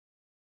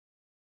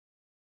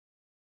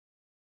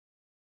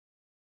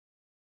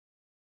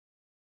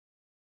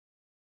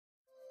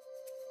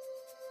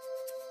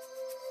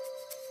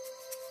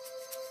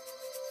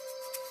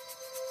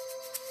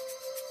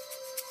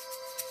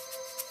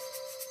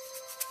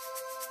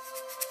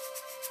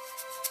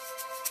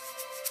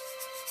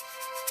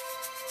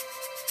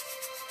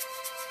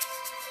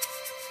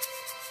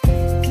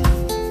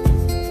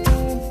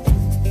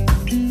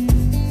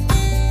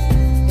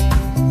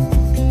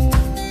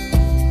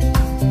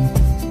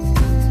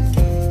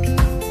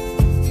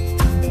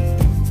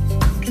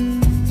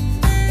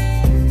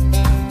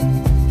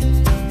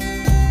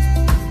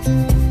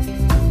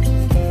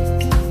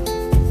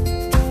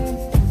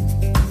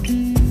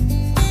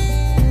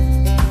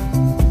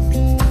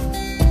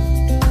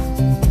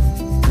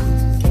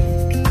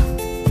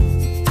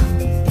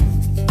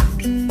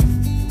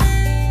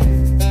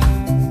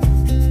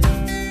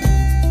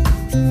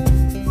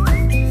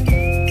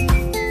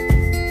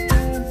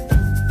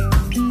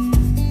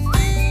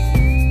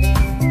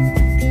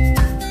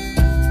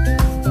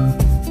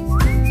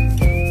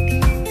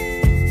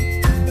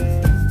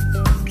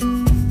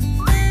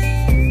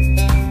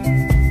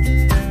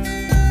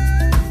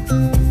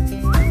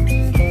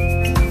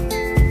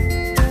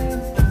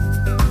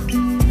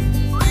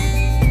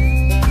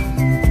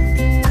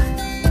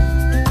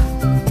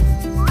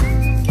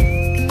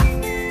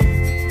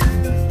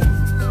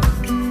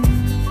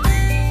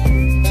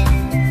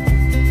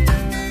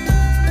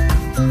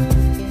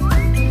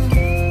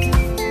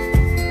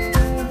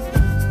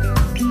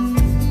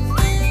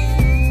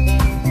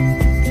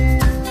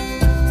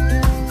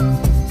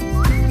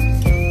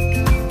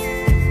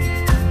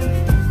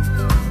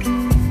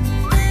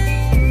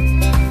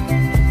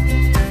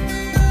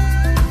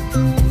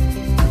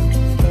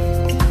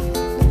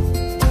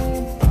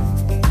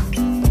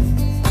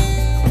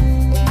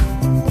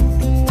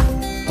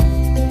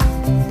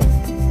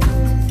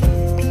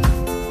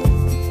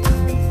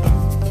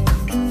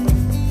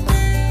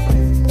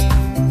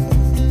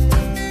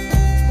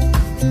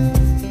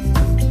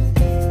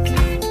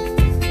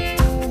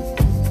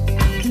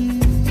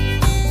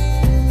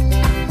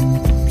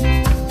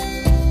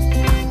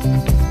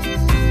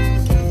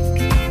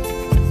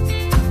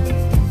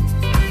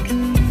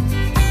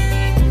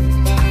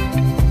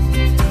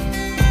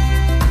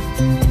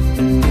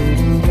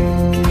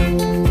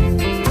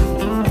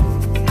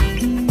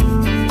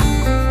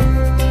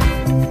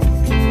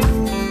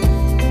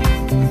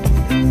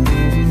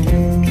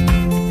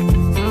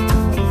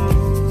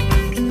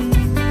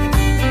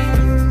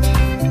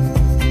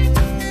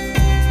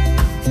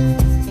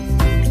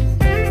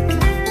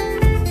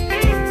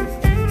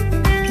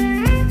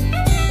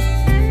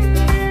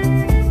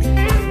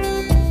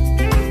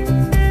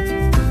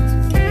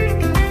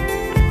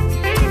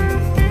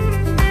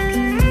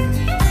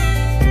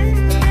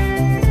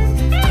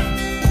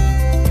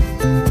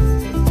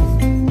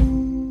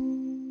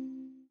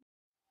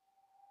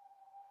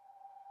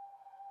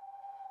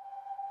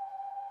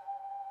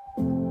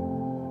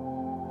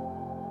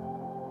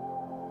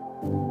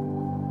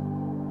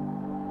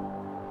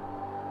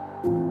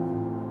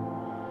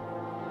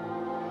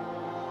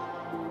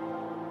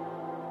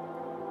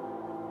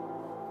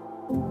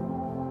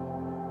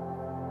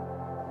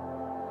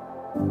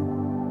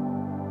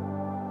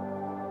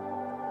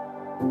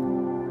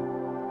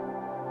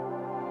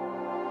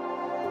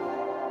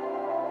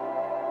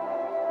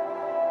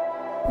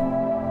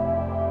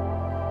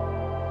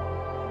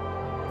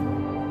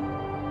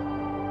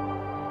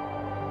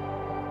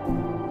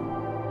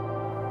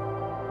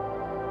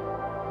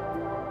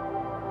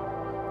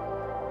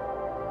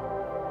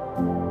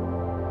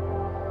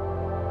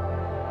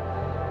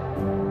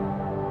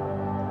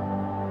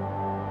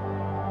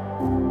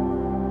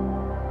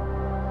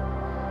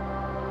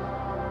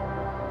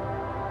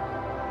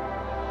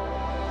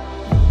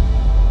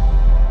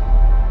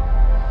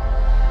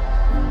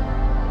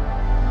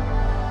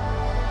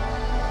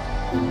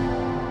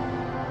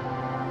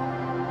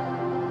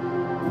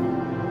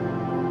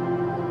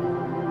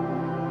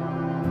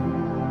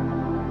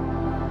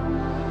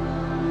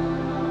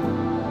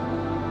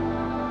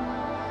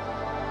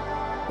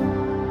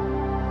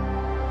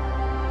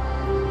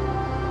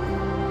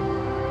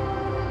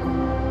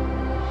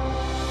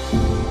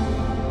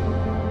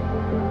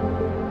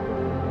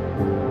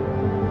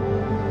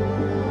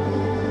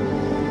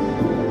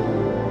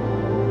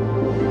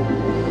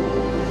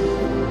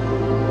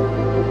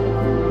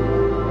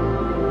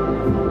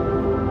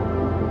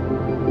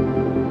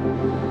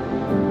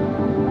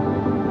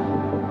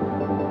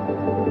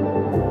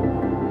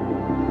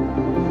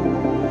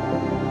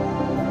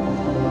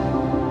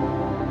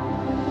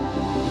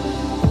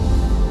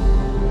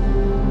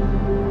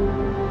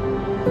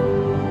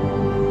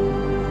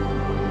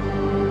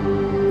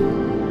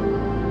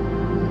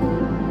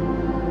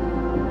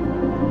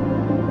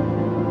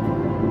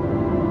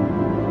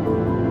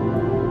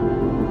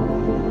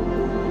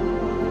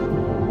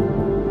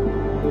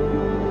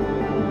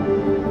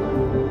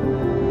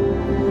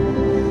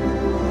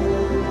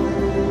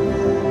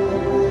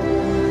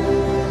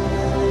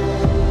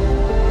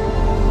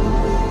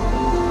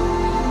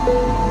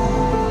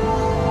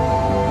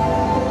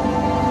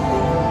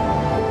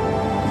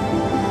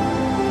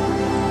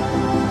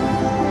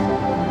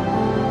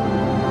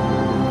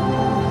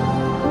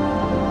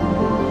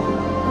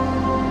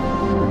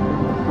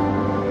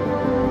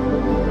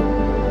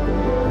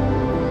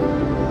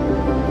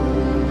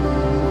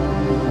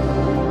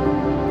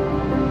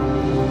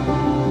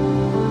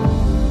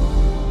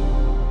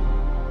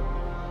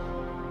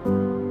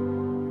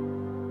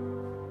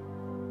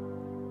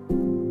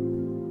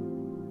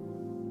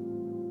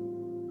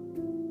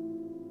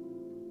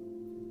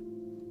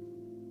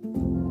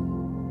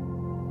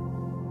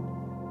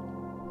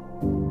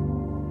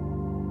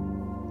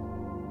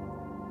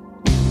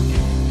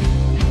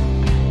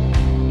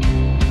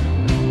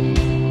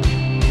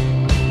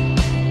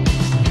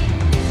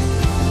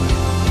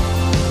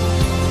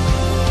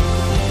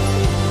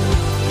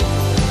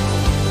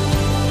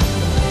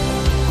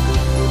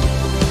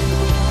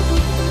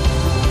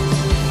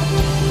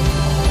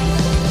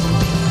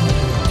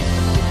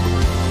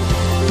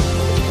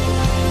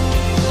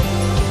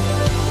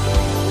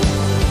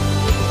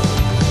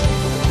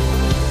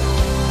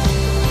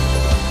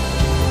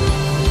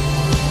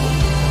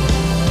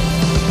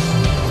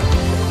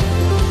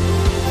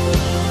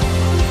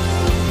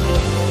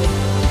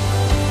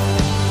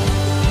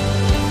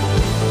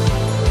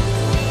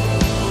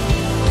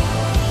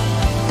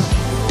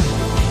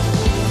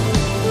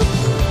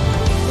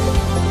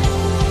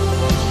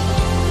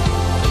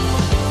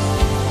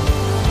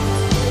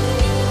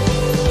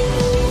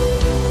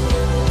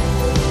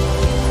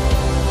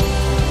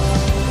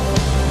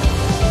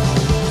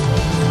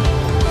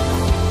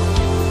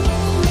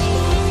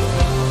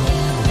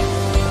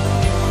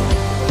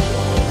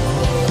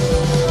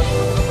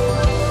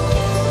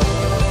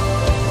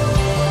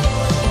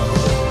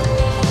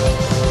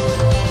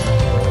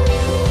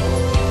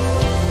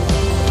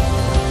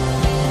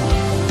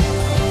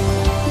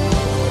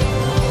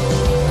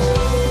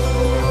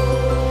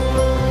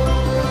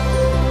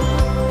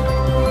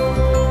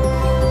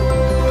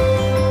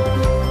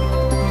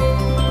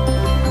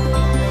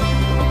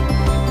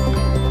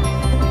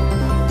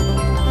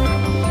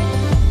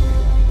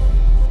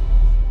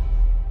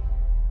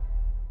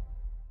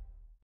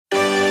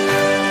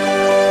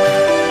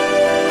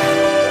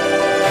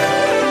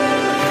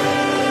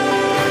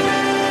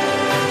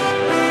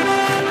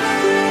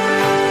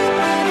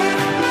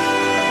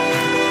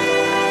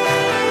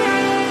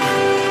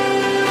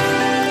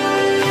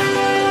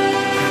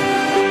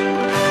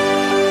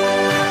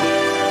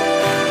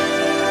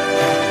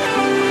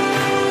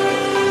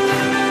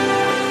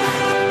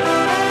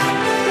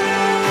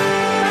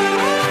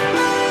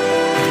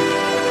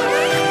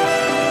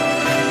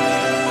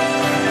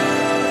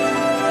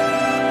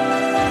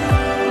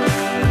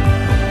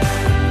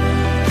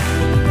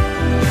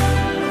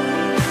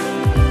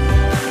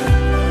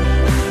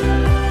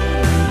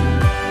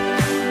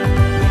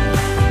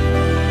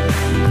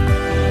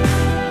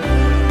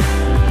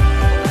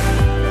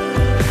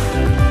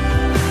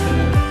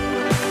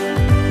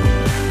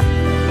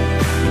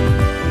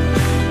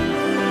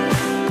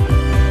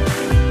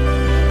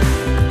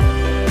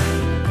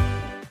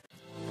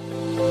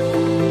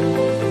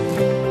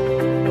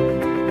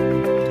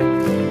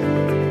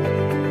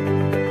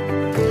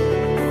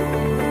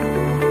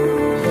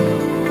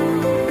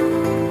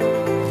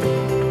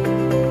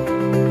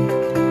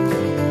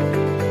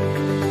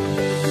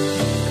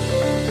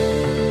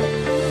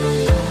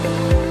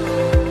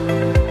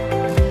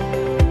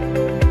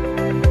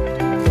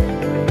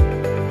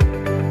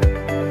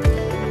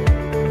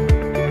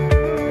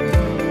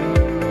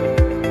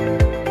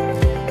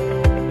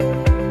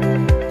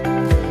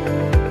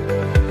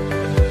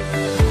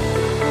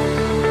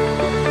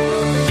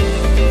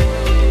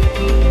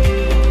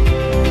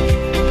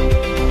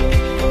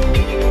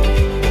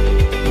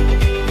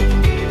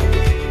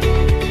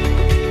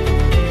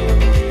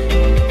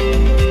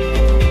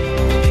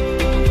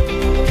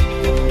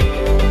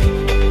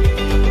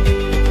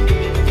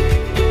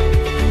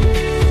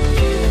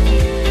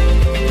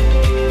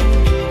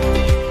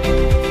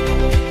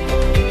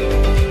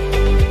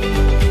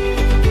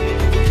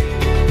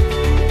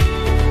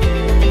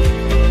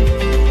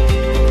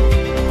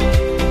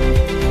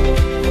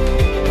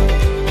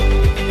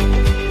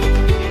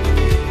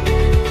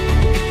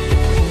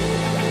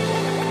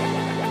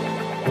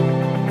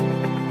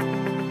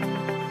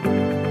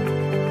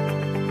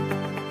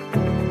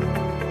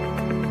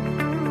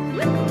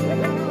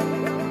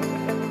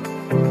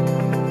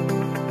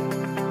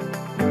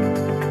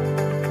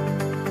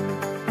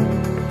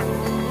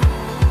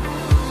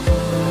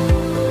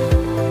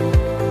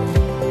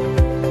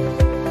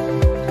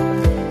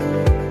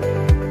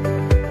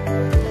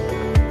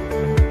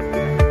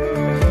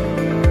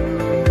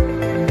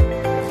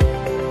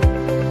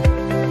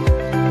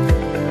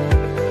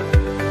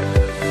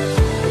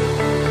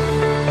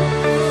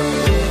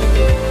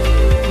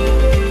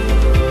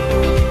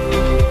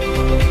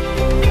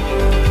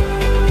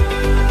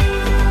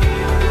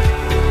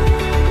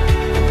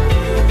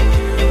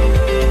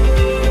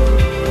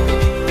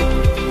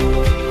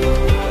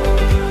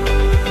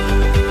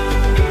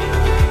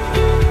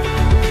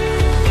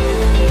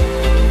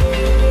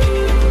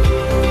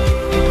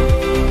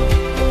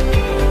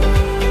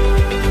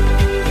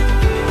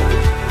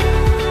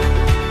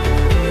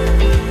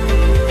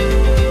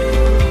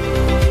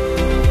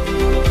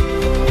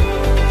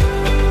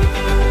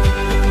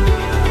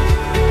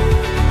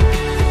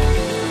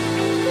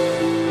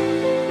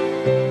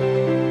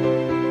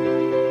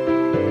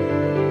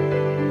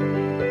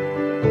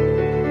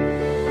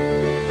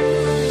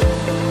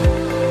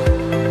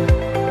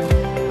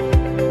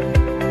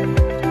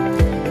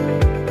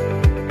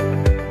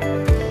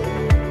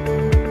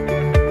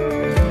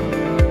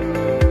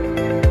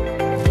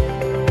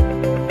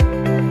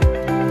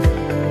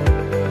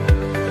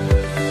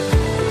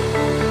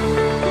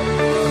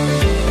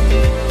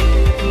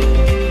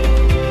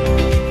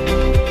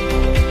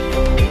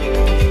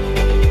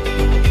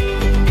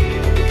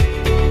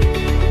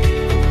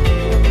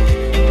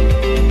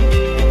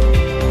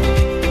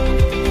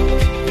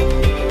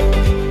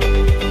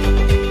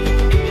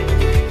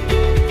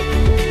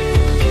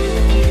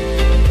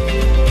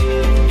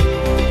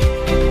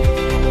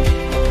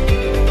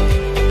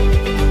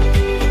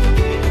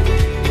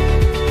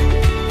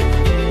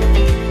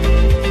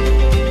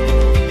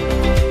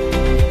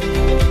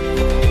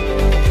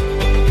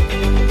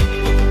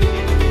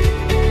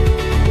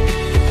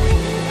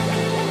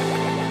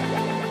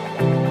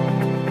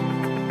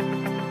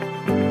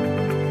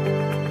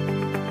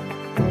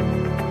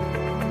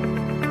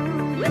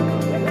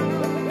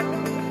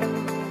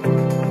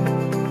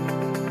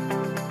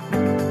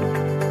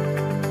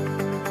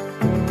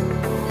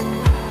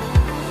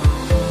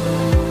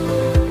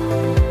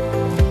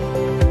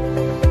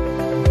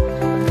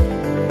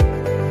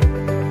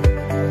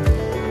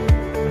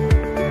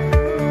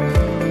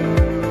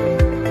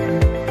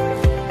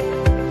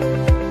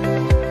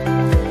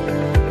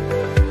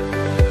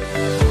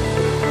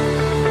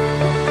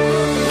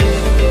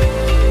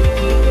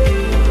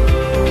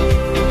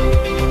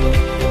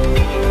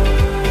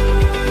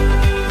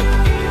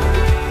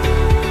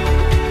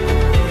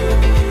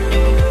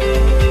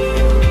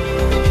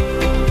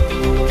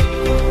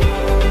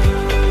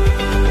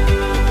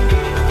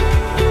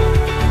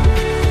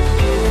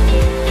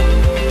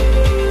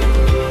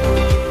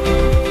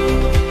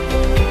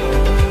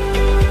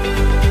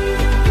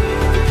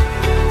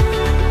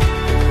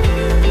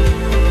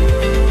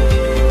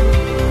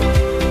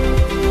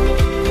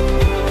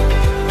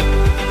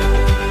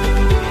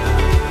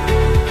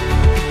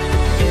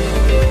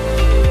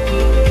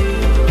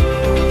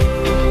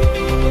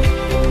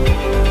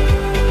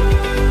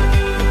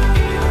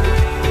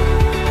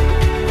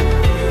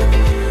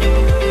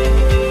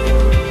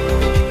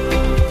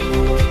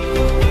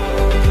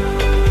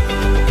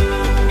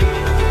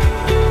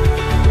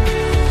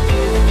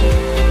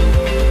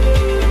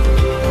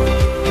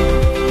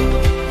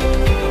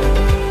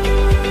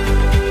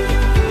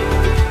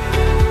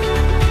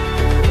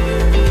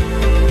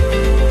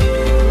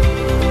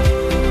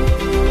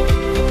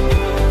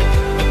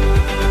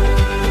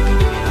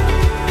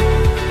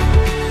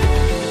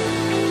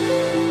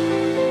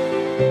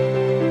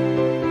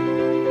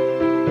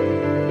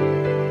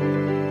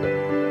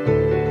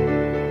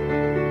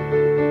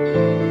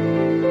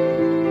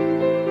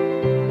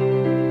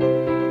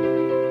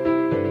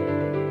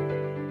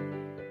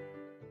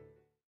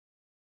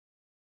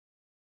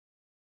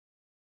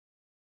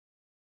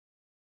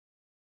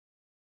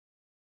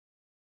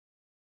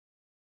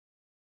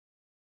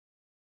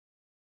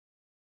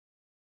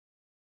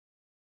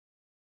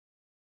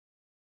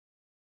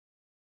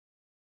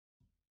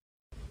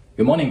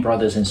Good morning,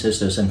 brothers and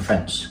sisters and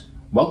friends.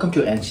 Welcome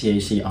to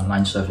NCAC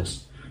online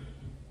service.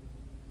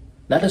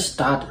 Let us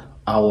start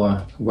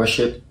our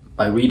worship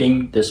by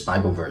reading this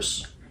Bible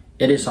verse.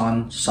 It is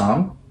on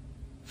Psalm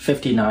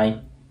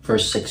 59,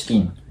 verse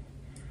 16.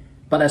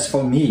 But as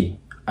for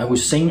me, I will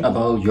sing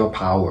about your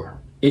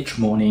power. Each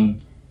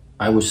morning,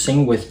 I will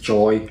sing with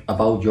joy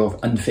about your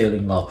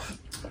unfailing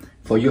love.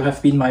 For you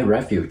have been my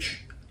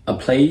refuge, a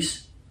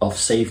place of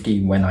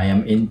safety when I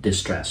am in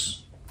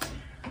distress.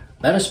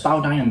 Let us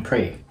bow down and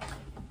pray.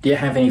 Dear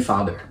Heavenly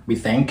Father, we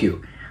thank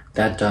you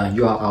that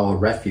you are our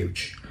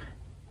refuge.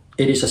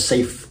 It is a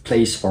safe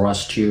place for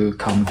us to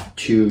come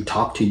to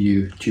talk to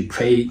you, to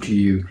pray to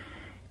you,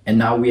 and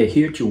now we are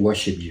here to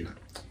worship you.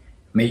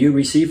 May you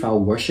receive our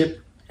worship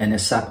and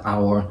accept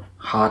our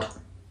heart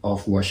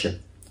of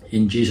worship.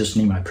 In Jesus'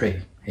 name I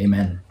pray.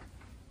 Amen.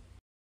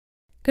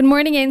 Good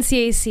morning,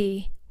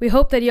 NCAC. We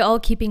hope that you're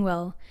all keeping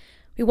well.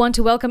 We want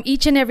to welcome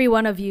each and every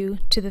one of you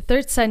to the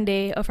third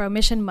Sunday of our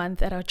mission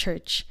month at our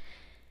church.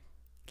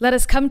 Let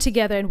us come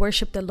together and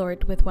worship the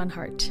Lord with one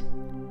heart. Sing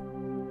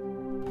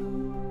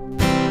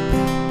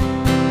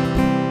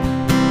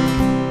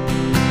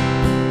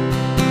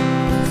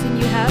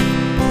You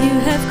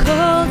have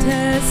called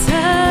us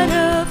out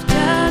of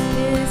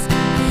darkness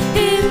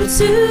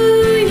into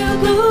your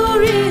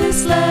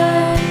glorious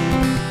light,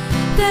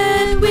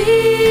 that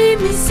we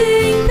may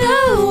sing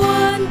the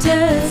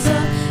wonders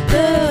of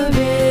the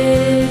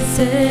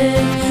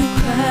risen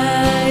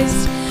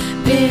Christ.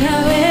 May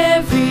our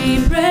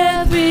every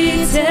breath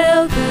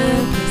retell the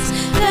peace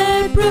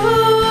that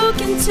broke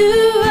into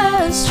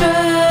our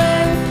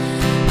strife,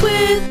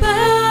 with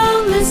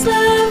boundless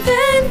love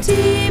and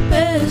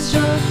deepest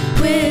joy,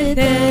 with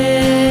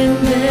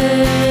endless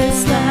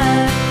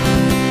life.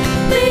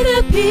 May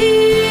the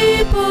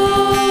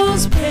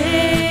peoples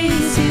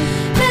praise you,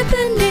 let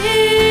the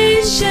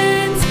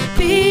nations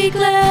be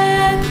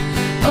glad.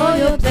 All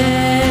your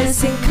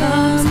blessing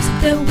comes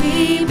that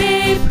we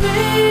may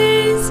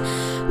praise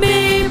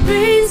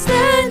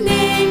the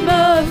name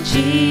of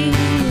Jesus.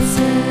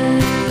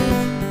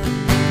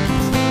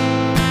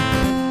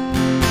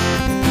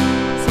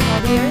 Sing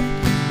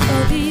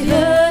all the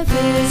earth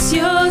is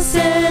yours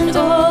and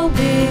all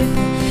with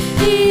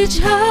each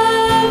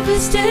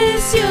harvest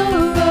is your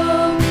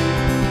own,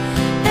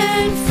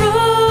 and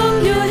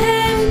from your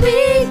hand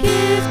we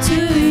give to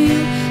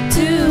you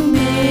to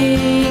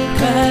make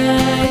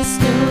Christ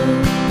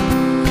known.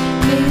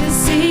 May the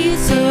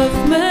seeds of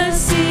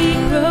mercy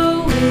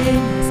grow in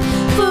us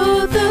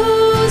for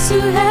those who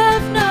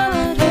have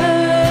not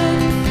heard.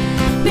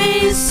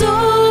 May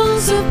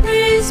songs of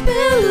praise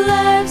build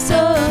lives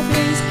of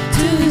praise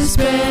to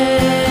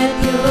spread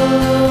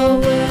your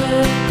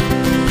word.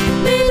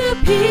 May the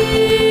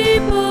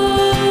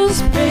peoples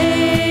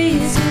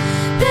praise you,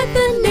 let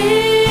the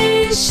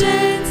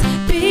nations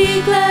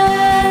be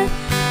glad.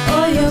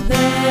 All your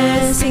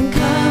blessing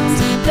comes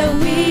that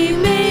we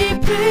may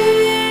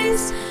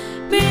praise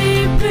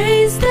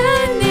the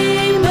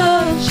name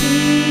of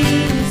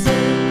Jesus.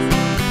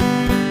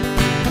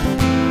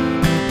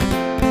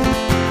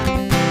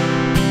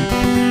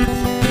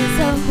 It's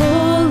a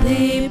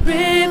holy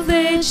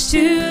privilege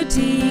to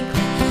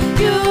declare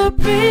your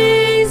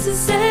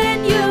praises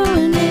and your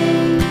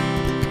name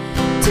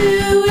to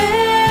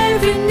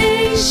every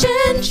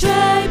nation,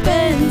 tribe,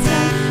 and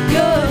tongue.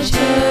 Your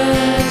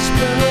church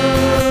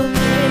proclaim.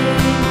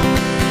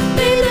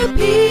 May the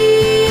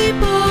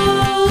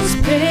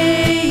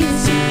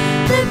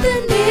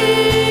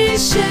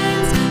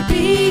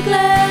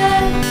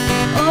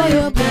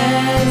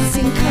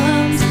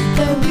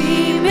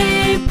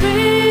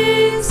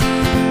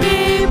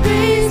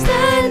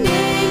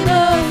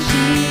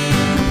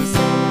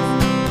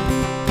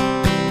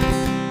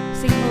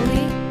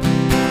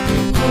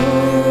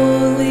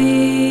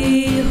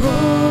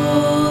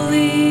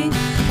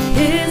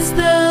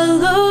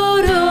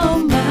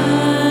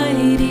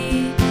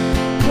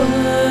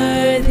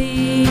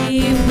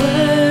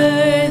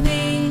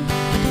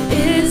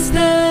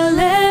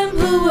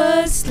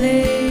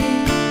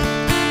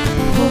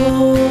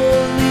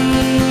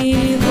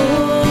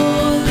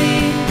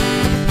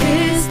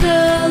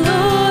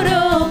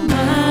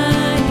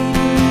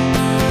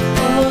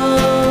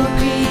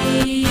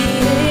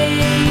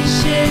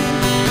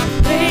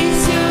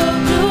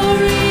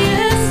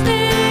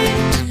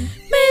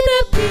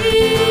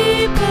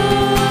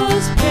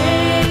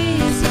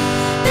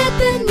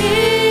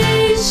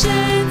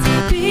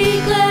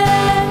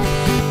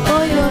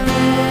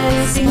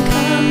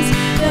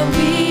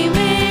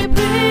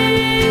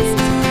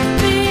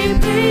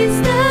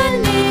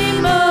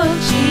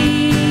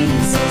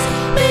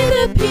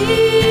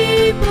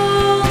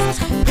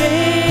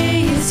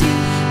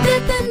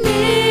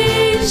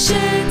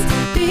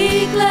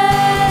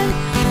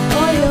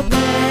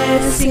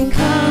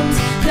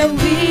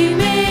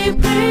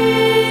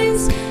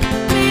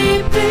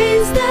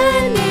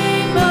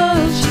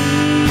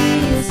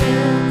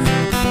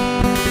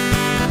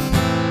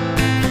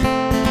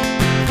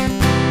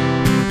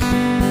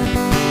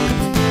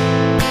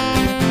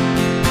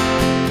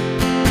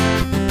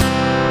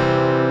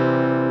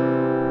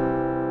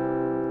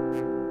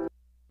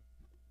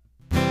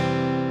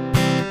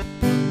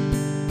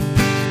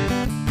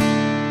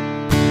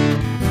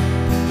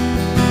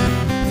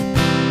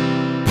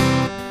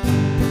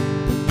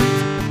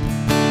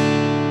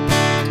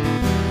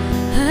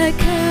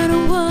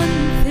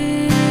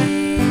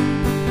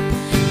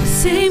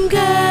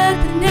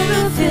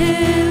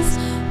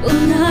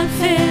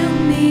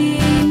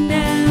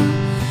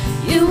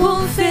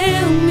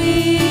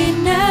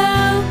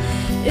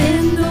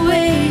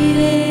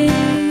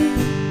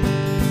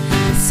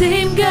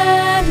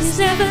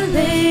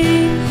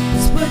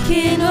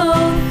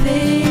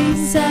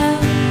things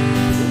out.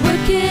 You're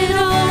working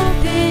all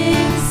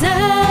things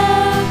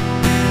out.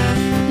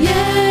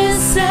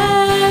 Yes,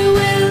 I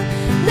will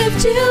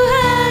lift you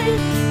high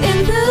in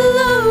the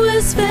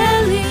lowest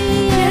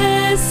valley.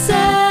 Yes,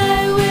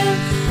 I will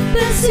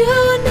bless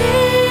your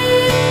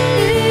name.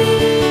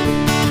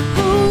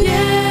 Oh,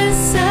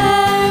 yes,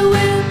 I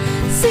will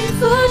sing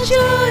for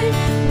joy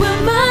when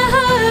my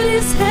heart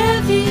is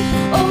heavy.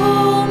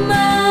 All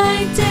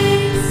my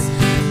days,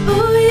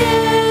 oh,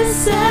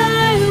 yes,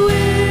 I will.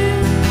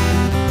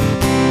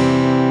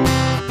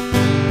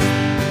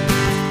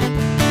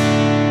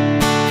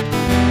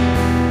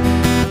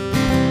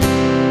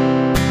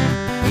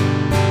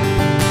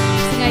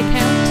 Sing,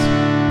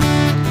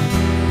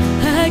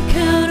 I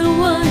count on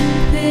one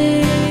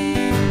thing.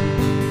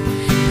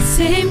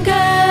 Same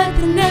God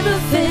that never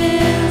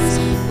fails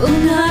will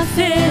not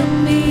fail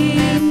me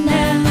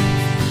now.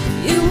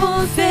 You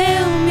won't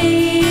fail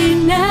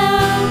me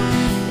now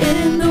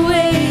in the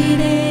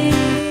waiting.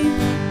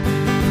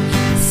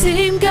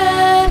 Same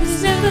God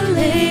who's never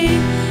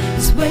late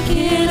is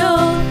working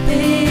all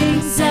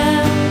things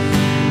out.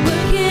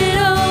 Working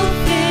all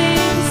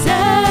things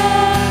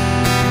out.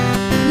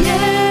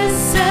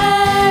 Yes,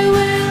 I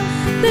will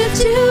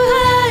lift you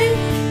high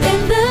in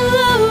the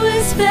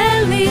lowest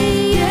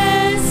valley.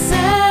 Yes, I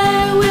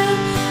will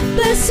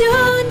bless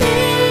your name.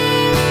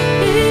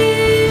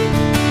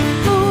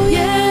 Oh,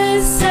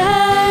 yes,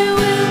 I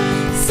will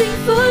sing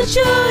for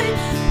joy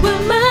when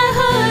my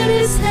heart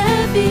is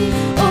heavy.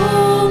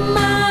 All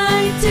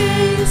my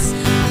days,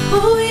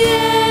 oh,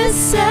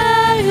 yes,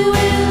 I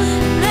will.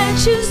 And I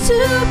choose to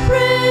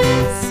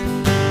praise,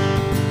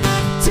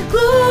 to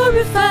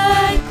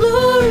glorify,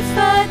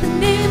 glorify the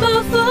name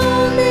of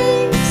all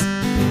names.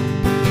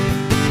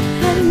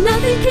 And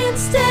nothing can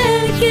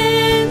stand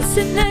against,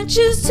 and I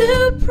choose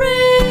to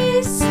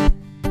praise,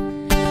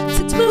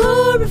 to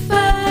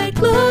glorify,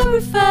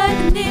 glorify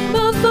the name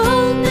of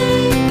all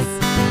names.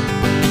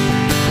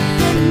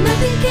 And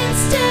nothing can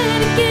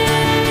stand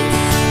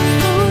against.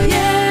 Oh,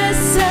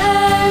 yes, I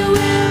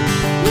will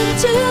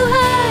lift you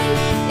high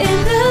in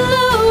the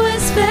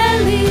lowest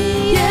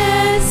valley.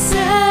 Yes,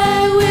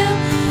 I will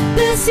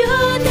bless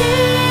your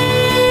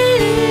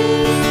name.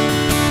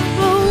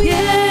 Oh,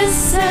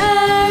 yes,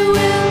 I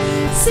will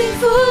sing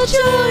for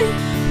joy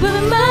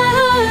when my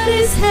heart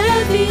is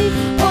heavy.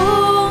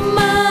 All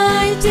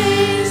my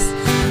days,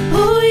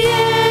 oh,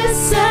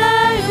 yes, I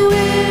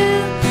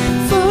will.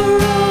 For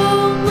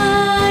all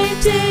my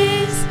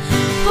days,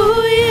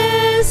 oh,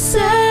 yes,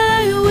 I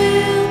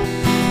will.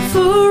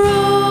 For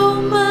all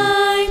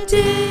my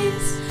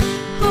days,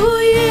 oh,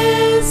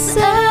 yes,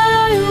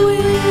 I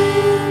will.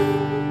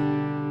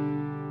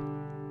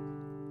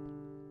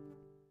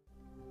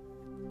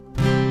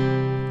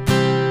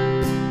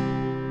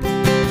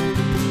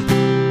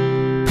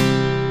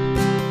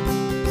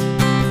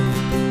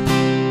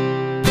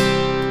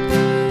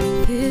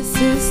 This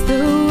is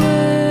the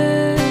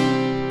word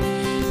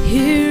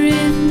here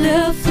in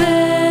the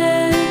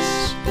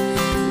flesh,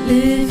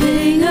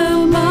 living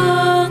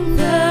among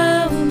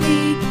the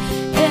meek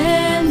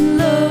and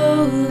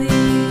lowly.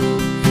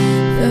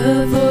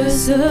 The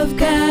voice of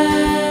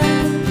God,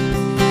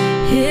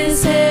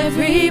 His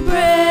every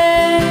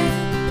breath,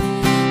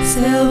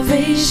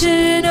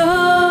 salvation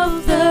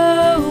of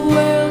the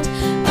world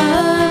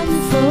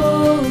unfolding.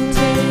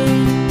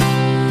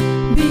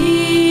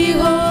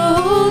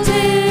 Behold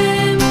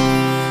Him,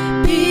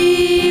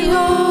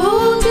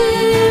 behold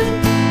Him.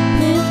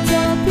 Lift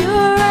up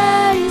your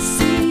eyes,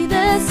 see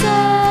the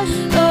Son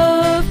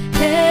of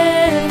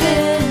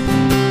Heaven.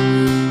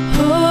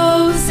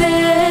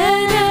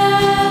 Hosanna,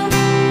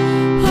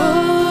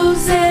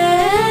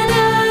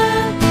 Hosanna.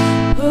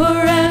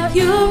 Pour out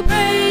your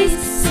praise,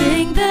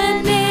 sing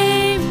the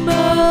name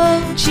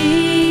of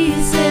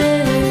Jesus.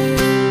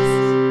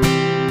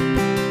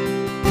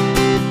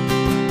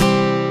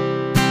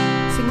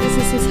 Sing, this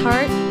is His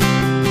heart.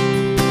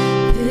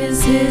 This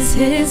is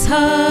His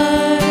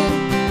heart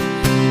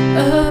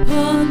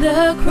upon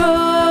the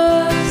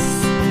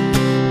cross,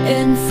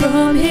 and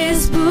from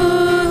His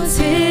wounds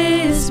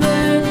His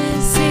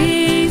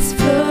mercies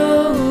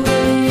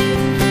flowing.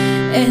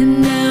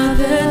 And now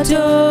the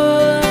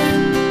dawn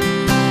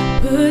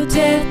put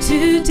death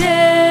to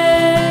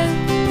death,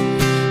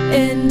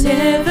 and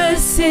ever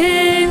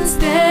since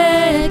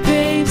that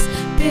grave's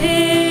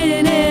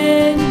been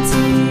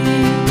empty.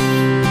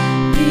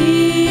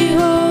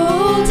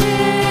 Behold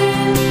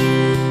Him,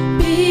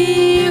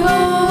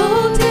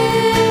 behold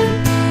Him.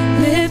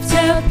 Lift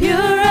up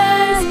your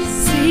eyes,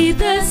 see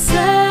the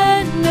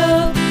Son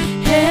of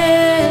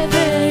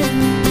Heaven.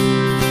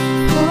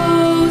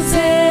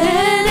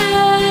 Hosanna,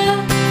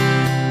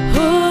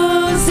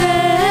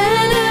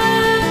 Hosanna.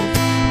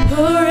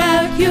 Pour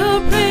out your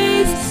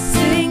praise,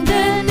 sing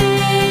the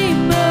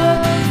name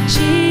of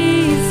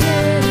Jesus.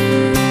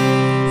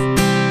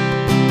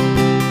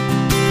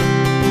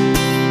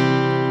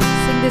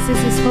 Sing, this is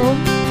His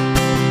home.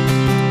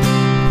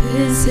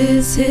 This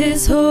is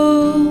His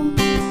home,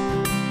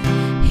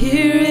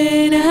 here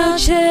in our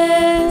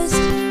chest,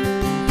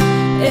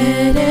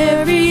 at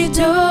every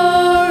door.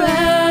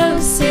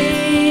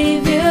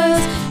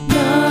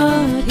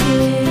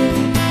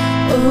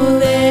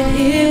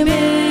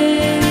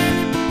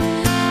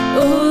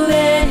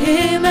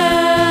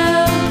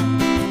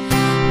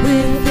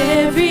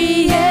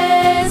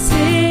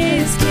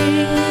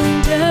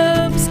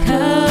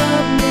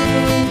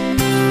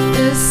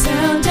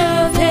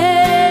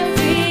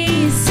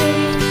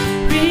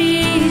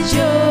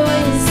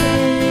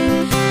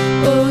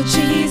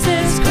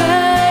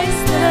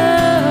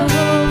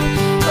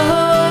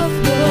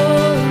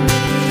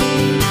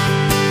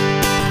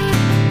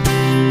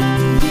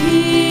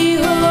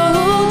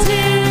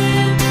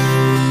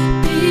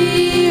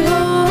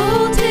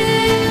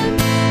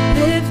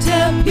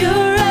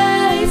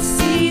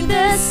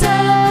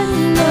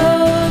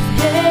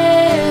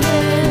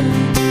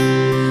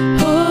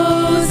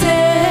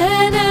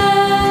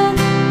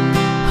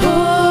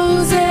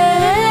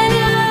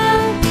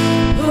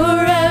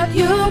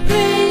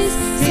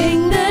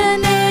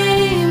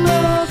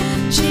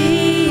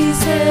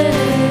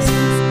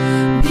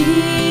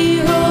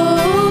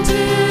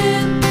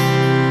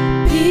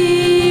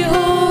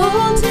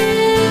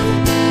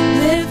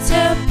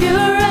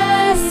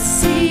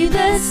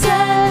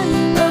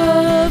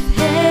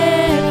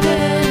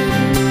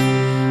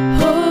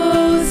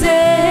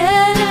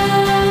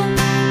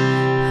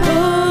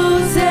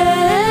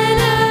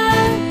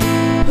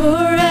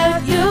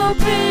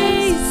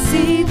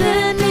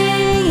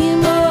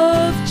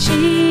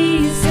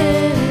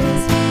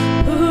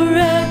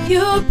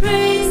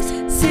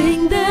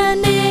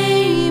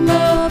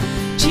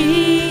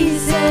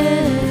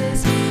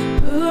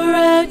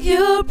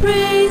 your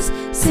praise.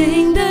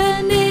 Sing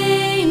the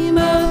name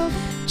of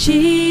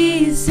Jesus.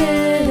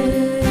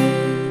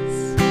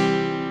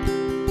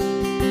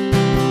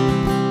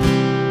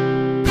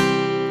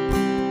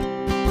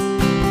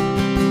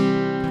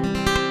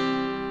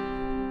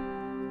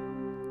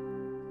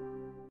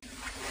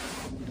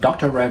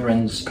 Dr.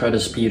 Reverend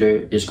Curtis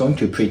Peter is going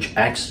to preach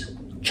Acts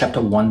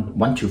chapter 1,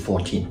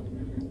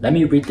 1-14. Let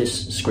me read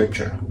this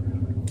scripture.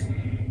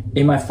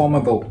 In my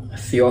former book,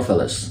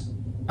 Theophilus,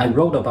 I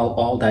wrote about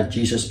all that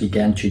Jesus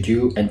began to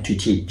do and to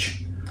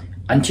teach,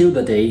 until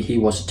the day he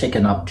was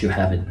taken up to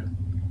heaven,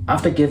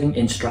 after giving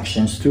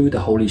instructions through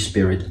the Holy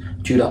Spirit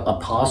to the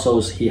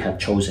apostles he had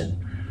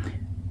chosen.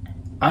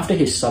 After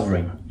his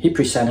suffering, he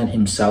presented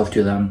himself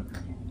to them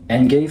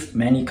and gave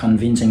many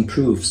convincing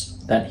proofs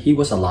that he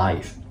was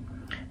alive.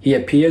 He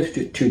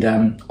appeared to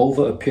them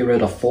over a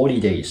period of 40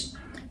 days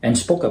and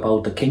spoke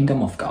about the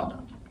kingdom of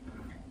God.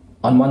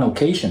 On one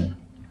occasion,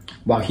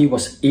 while he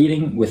was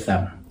eating with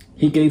them,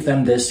 he gave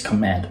them this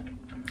command: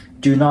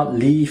 "Do not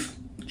leave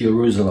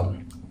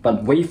Jerusalem,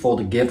 but wait for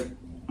the gift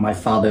my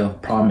Father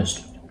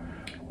promised,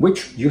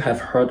 which you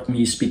have heard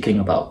me speaking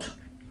about.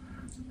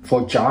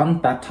 For John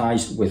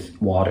baptized with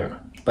water,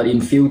 but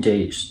in few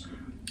days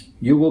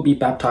you will be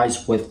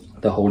baptized with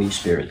the Holy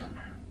Spirit."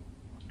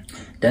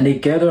 Then they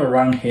gathered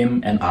around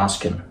him and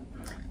asked him,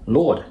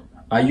 "Lord,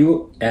 are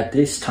you at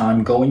this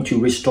time going to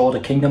restore the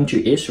kingdom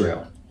to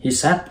Israel?" He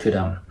said to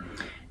them,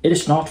 "It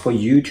is not for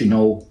you to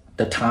know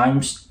the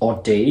times or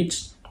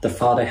dates the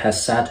Father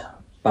has set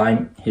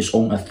by his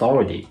own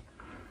authority,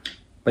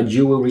 but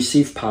you will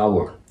receive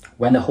power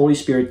when the Holy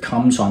Spirit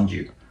comes on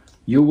you.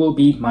 You will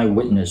be my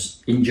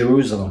witness in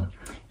Jerusalem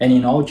and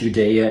in all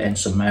Judea and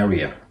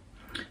Samaria,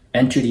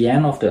 and to the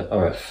end of the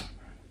earth."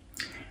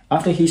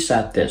 After he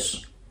said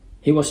this,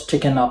 he was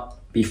taken up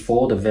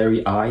before the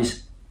very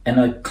eyes, and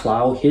a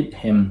cloud hid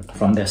him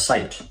from their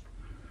sight.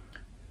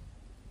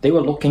 They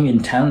were looking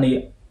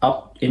intently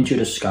up into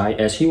the sky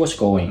as he was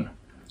going,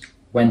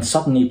 when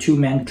suddenly two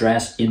men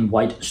dressed in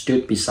white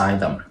stood beside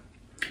them.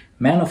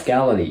 "Men of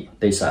Galilee,"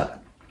 they said,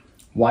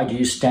 "why do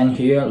you stand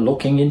here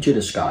looking into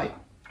the sky?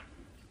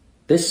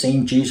 This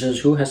same Jesus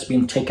who has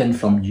been taken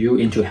from you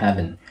into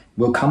heaven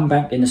will come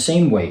back in the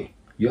same way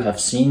you have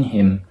seen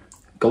him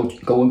go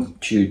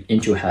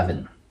into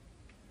heaven."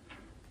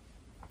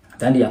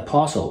 Then the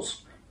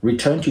apostles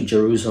returned to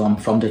Jerusalem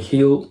from the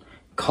hill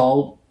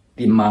called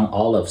the Mount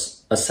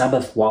Olives, a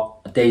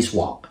day's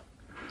walk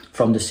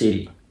from the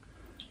city.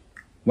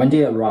 When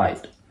they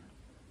arrived,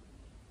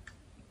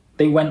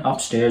 they went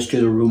upstairs to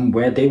the room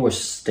where they were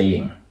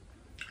staying.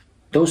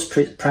 Those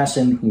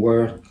present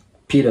were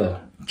Peter,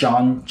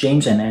 John,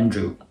 James and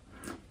Andrew,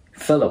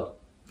 Philip,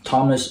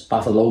 Thomas,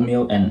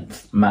 Bartholomew and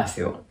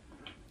Matthew,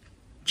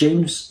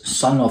 James,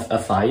 son of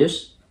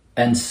Alphaeus,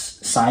 and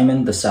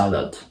Simon the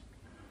Zealot,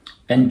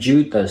 and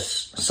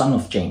Judas, son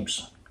of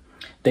James.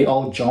 They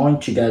all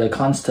joined together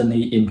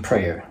constantly in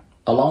prayer,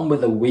 along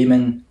with the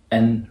women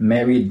and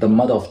Mary, the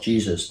mother of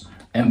Jesus,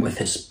 and with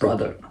his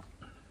brother.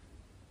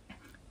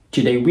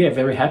 Today we are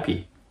very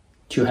happy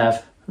to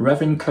have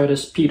Reverend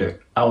Curtis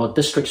Peter, our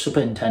district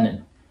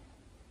superintendent,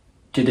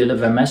 to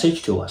deliver a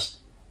message to us.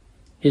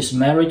 He's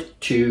married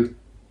to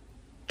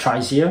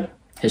Tricia,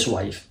 his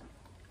wife,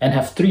 and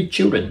have 3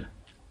 children,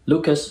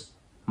 Lucas,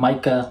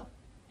 Micah,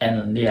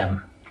 and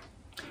Liam.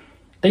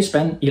 They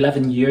spent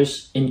 11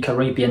 years in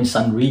Caribbean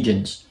Sun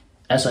regions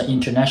as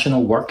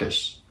international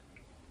workers.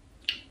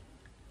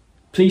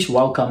 Please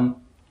welcome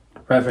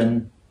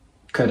Reverend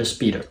Curtis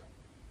Peter.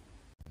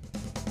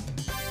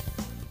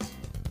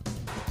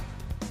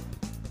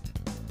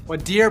 Well,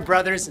 dear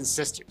brothers and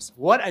sisters,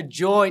 what a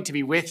joy to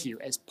be with you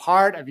as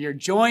part of your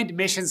joint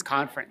missions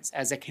conference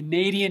as a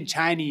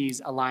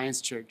Canadian-Chinese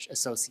Alliance Church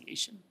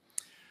Association.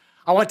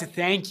 I want to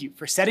thank you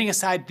for setting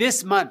aside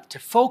this month to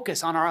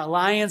focus on our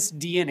Alliance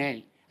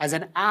DNA as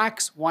an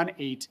Acts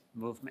 1:8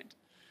 movement.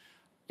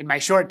 In my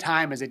short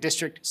time as a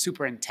district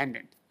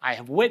superintendent, I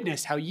have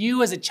witnessed how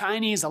you as a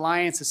Chinese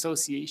Alliance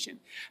Association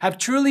have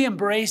truly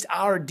embraced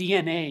our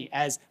DNA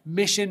as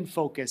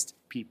mission-focused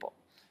people.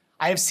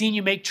 I have seen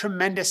you make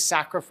tremendous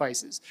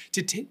sacrifices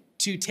to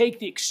take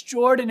the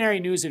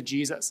extraordinary news of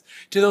Jesus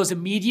to those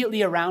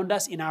immediately around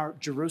us in our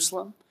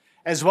Jerusalem,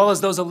 as well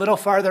as those a little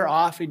farther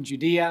off in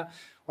Judea,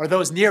 or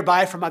those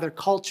nearby from other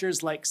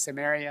cultures like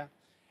Samaria,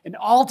 and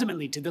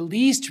ultimately to the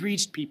least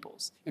reached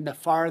peoples in the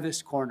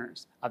farthest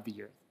corners of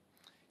the earth.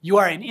 You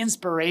are an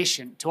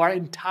inspiration to our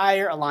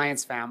entire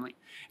Alliance family,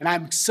 and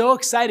I'm so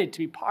excited to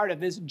be part of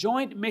this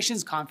joint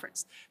missions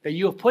conference that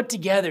you have put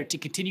together to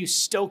continue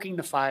stoking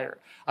the fire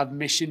of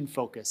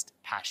mission-focused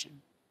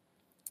passion.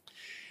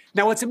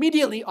 Now, what's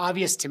immediately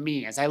obvious to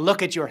me as I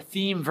look at your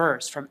theme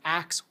verse from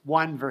Acts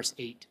 1, verse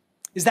 8,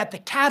 is that the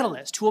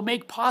catalyst who will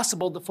make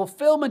possible the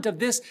fulfillment of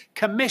this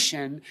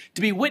commission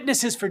to be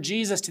witnesses for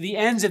Jesus to the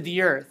ends of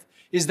the earth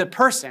is the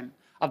person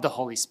of the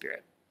Holy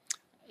Spirit.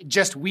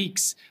 Just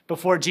weeks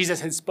before Jesus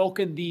had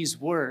spoken these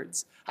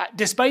words,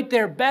 despite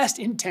their best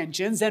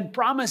intentions and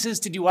promises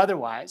to do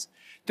otherwise,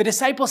 the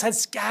disciples had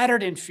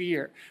scattered in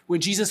fear when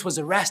Jesus was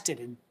arrested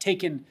and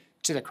taken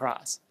to the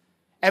cross.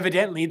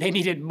 Evidently, they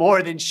needed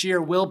more than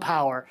sheer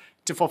willpower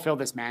to fulfill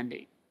this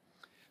mandate.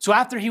 So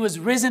after he was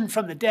risen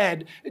from the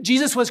dead,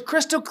 Jesus was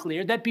crystal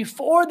clear that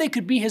before they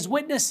could be his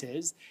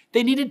witnesses,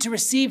 they needed to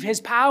receive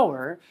his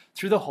power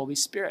through the Holy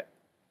Spirit.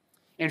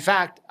 In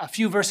fact, a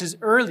few verses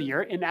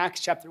earlier in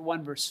Acts chapter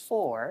 1, verse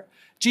 4,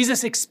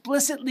 Jesus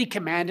explicitly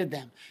commanded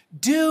them,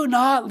 "Do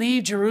not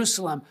leave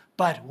Jerusalem,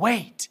 but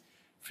wait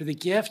for the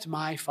gift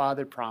my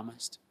Father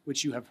promised,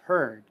 which you have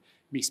heard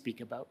me speak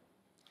about."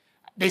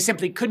 They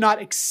simply could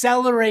not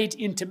accelerate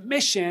into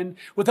mission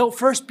without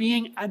first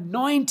being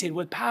anointed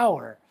with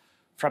power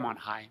from on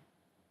high.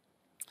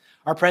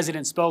 Our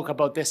president spoke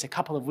about this a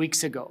couple of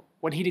weeks ago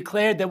when he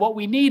declared that what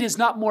we need is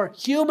not more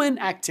human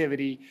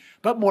activity,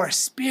 but more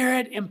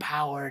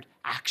spirit-empowered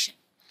action.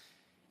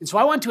 And so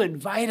I want to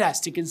invite us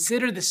to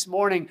consider this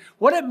morning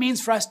what it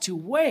means for us to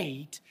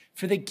wait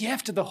for the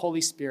gift of the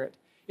Holy Spirit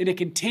in a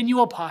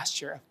continual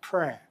posture of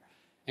prayer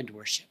and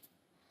worship.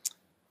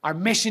 Our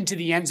mission to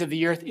the ends of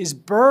the earth is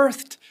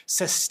birthed,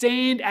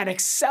 sustained, and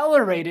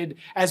accelerated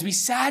as we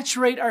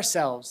saturate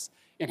ourselves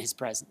in his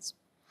presence.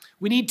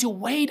 We need to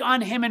wait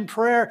on him in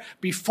prayer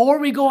before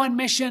we go on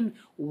mission,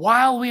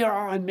 while we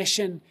are on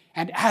mission,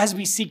 and as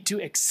we seek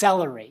to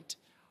accelerate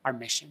our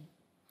mission.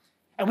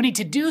 And we need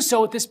to do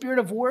so with the spirit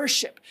of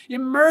worship,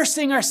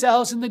 immersing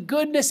ourselves in the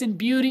goodness and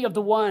beauty of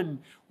the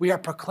one we are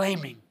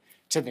proclaiming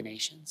to the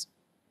nations.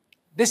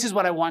 This is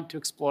what I want to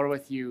explore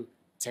with you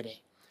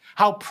today.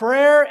 How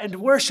prayer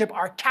and worship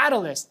are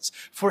catalysts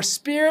for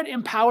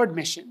spirit-empowered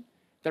mission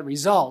that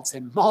results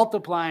in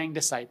multiplying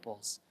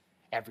disciples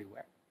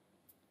everywhere.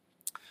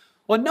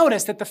 Well,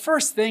 notice that the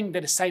first thing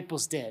the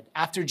disciples did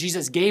after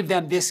Jesus gave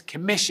them this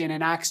commission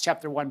in Acts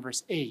chapter 1,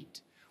 verse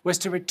 8, was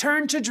to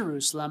return to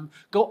Jerusalem,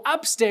 go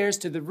upstairs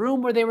to the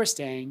room where they were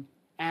staying,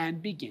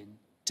 and begin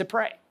to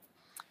pray.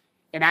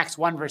 In Acts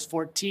 1, verse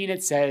 14,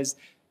 it says,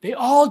 "They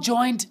all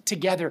joined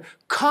together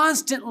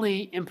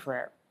constantly in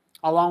prayer,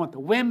 along with the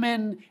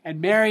women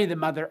and Mary, the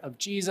mother of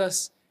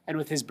Jesus, and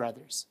with his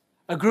brothers,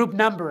 a group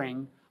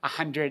numbering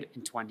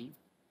 120.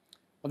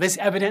 Well, this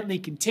evidently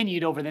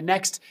continued over the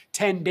next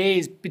 10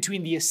 days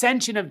between the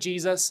ascension of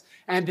Jesus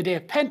and the day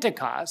of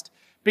Pentecost,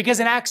 because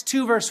in Acts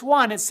 2, verse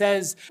 1, it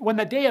says, when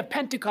the day of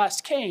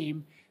Pentecost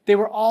came, they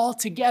were all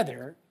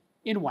together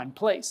in one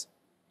place.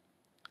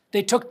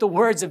 They took the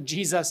words of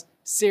Jesus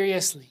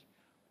seriously.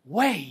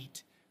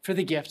 Wait for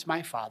the gift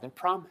my Father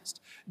promised.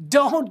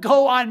 Don't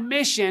go on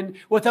mission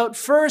without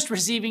first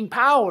receiving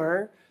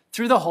power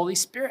through the Holy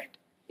Spirit.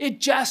 It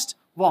just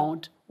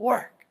won't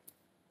work.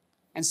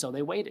 And so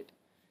they waited,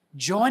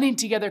 joining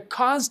together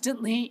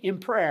constantly in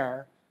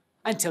prayer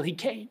until he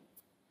came.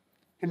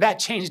 And that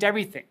changed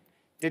everything,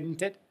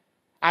 didn't it?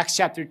 Acts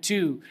chapter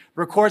 2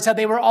 records how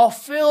they were all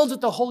filled with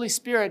the Holy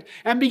Spirit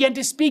and began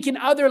to speak in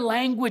other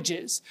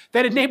languages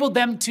that enabled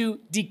them to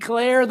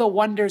declare the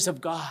wonders of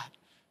God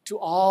to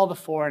all the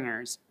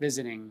foreigners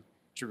visiting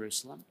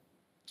Jerusalem.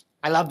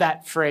 I love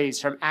that phrase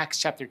from Acts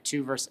chapter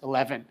 2, verse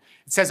 11.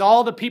 It says,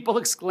 all the people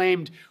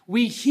exclaimed,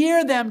 "We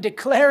hear them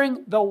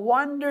declaring the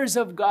wonders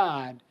of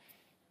God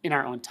in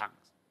our own tongues."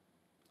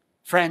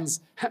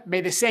 Friends,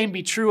 may the same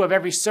be true of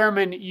every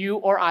sermon you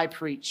or I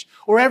preach,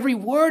 or every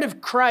word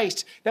of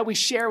Christ that we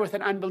share with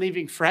an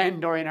unbelieving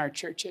friend or in our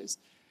churches,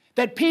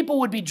 that people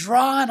would be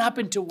drawn up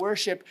into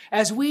worship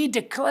as we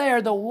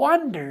declare the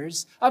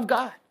wonders of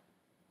God.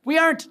 We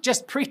aren't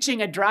just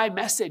preaching a dry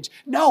message.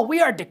 No,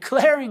 we are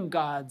declaring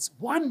God's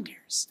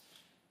wonders.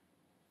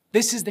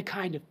 This is the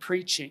kind of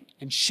preaching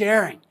and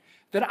sharing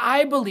that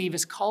I believe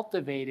is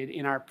cultivated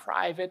in our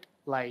private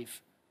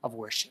life of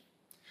worship.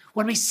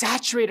 When we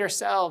saturate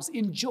ourselves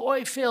in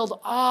joy-filled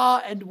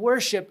awe and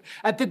worship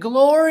at the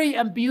glory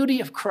and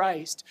beauty of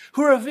Christ,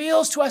 who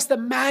reveals to us the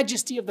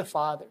majesty of the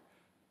Father,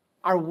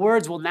 our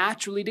words will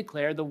naturally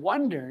declare the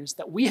wonders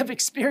that we have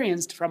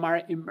experienced from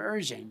our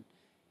immersion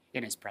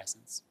in his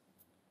presence.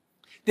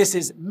 This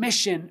is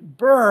mission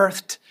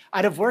birthed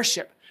out of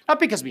worship, not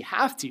because we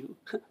have to,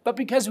 but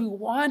because we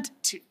want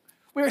to.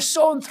 We are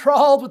so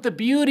enthralled with the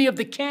beauty of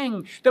the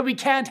King that we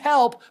can't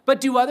help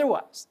but do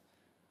otherwise.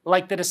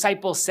 Like the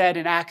disciples said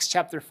in Acts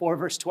chapter 4,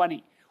 verse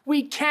 20,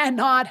 we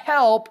cannot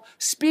help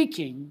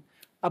speaking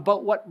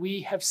about what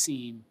we have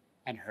seen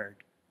and heard.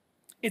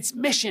 It's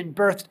mission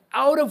birthed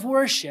out of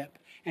worship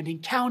and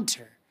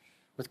encounter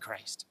with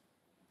Christ.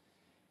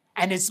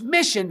 And it's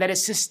mission that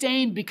is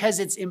sustained because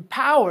it's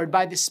empowered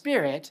by the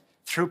Spirit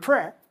through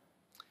prayer.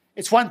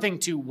 It's one thing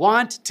to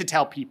want to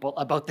tell people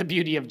about the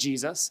beauty of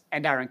Jesus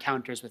and our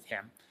encounters with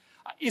him.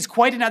 It's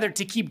quite another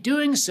to keep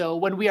doing so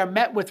when we are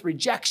met with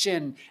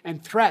rejection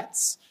and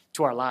threats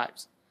to our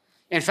lives.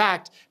 In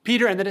fact,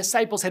 Peter and the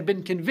disciples had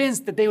been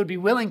convinced that they would be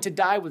willing to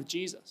die with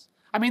Jesus.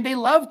 I mean, they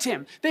loved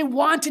him. They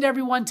wanted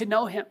everyone to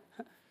know him.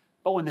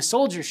 But when the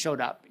soldiers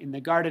showed up in the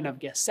Garden of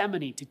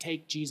Gethsemane to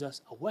take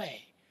Jesus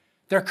away,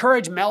 their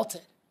courage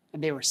melted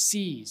and they were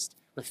seized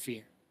with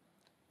fear.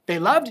 They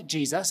loved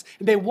Jesus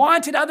and they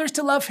wanted others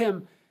to love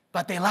him,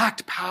 but they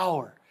lacked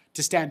power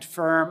to stand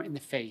firm in the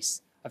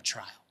face of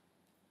trial.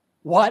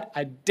 What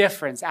a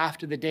difference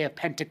after the day of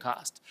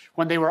Pentecost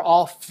when they were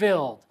all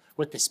filled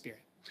with the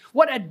Spirit.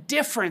 What a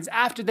difference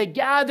after they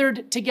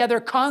gathered together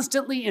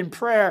constantly in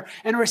prayer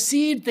and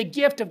received the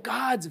gift of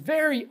God's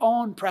very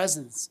own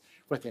presence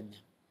within them.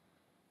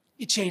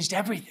 It changed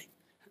everything,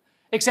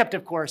 except,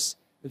 of course,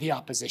 the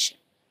opposition.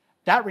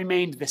 That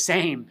remained the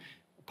same,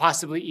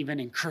 possibly even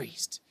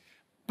increased.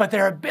 But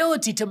their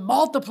ability to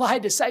multiply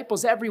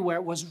disciples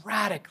everywhere was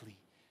radically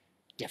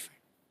different.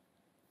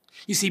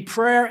 You see,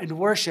 prayer and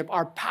worship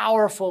are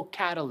powerful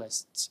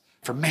catalysts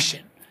for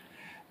mission.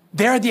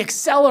 They're the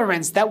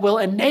accelerants that will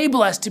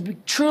enable us to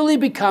truly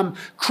become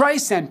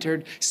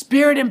Christ-centered,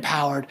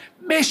 Spirit-empowered,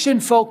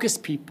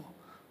 mission-focused people,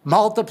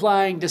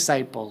 multiplying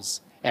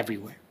disciples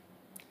everywhere.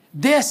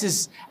 This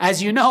is,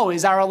 as you know,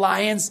 is our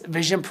Alliance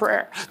Vision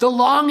Prayer, the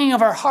longing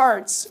of our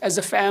hearts as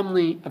a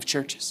family of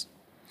churches.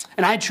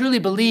 And I truly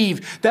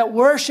believe that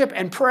worship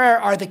and prayer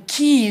are the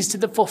keys to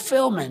the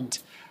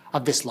fulfillment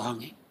of this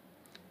longing.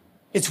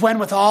 It's when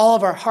with all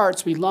of our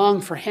hearts we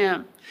long for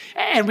Him.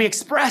 And we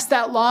express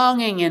that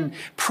longing in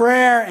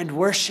prayer and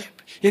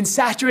worship, in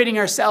saturating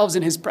ourselves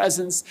in His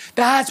presence.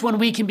 That's when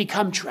we can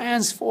become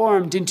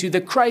transformed into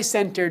the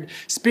Christ-centered,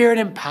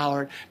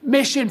 Spirit-empowered,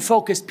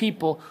 mission-focused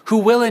people who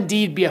will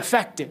indeed be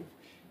effective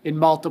in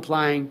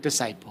multiplying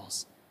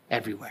disciples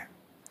everywhere.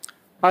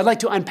 I'd like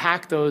to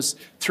unpack those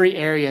three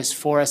areas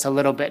for us a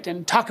little bit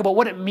and talk about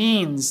what it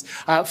means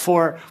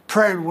for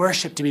prayer and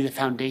worship to be the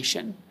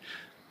foundation.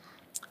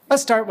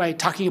 Let's start by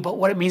talking about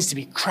what it means to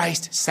be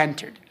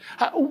Christ-centered.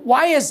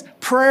 Why is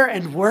prayer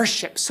and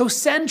worship so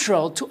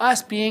central to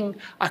us being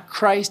a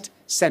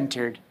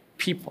Christ-centered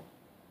people?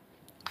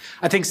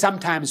 I think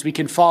sometimes we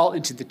can fall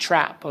into the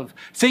trap of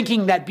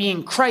thinking that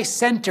being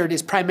Christ-centered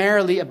is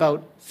primarily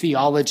about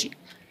theology.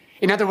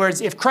 In other words,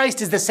 if Christ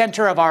is the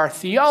center of our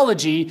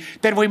theology,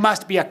 then we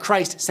must be a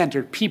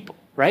Christ-centered people,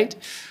 right?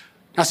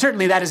 Now,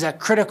 certainly that is a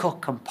critical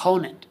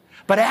component,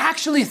 but I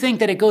actually think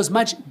that it goes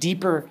much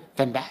deeper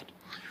than that.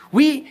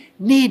 We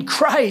need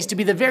Christ to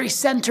be the very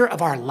center of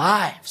our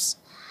lives.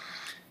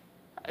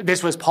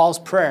 This was Paul's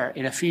prayer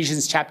in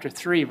Ephesians chapter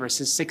 3,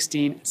 verses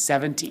 16 and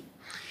 17.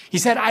 He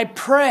said, I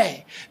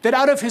pray that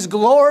out of His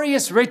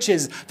glorious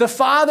riches, the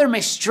Father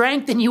may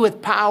strengthen you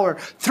with power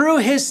through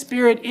His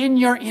Spirit in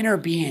your inner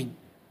being.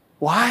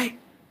 Why?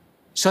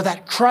 So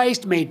that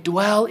Christ may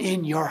dwell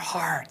in your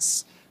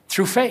hearts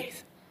through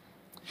faith.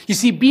 You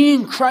see,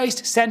 being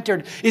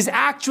Christ-centered is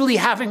actually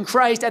having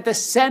Christ at the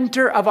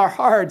center of our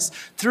hearts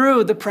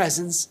through the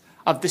presence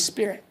of the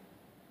Spirit.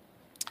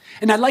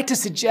 And I'd like to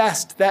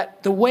suggest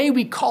that the way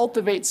we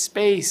cultivate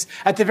space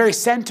at the very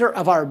center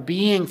of our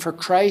being for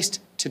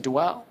Christ to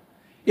dwell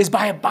is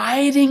by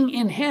abiding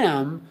in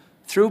Him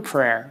through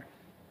prayer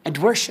and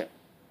worship.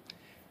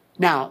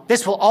 Now,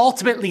 this will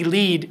ultimately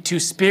lead to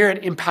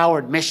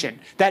Spirit-empowered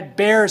mission that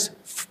bears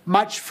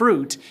much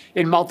fruit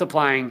in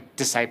multiplying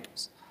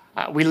disciples.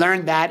 We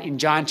learned that in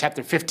John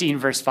chapter 15,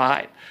 verse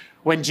 5,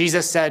 when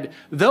Jesus said,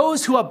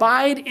 those who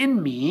abide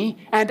in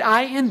me and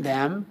I in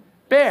them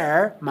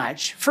bear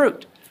much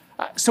fruit.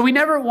 So we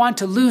never want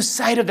to lose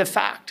sight of the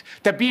fact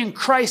that being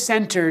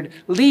Christ-centered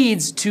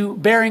leads to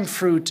bearing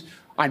fruit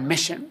on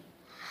mission.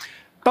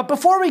 But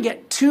before we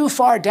get too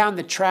far down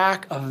the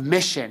track of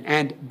mission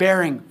and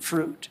bearing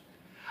fruit,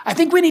 I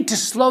think we need to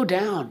slow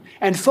down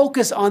and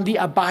focus on the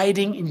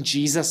abiding in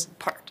Jesus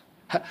part.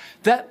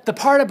 The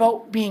part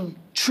about being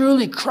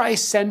truly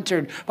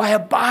Christ-centered by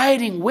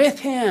abiding with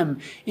Him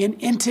in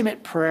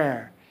intimate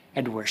prayer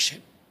and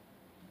worship.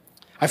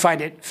 I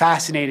find it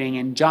fascinating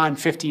in John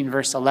 15,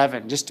 verse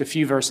 11, just a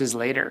few verses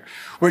later,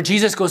 where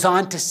Jesus goes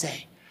on to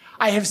say,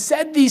 I have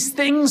said these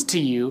things to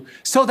you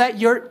so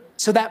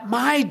that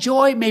my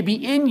joy may be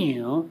in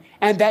you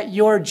and that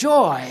your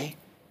joy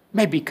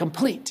may be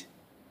complete.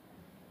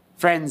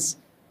 Friends,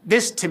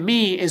 this to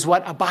me is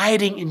what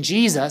abiding in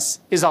Jesus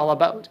is all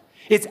about.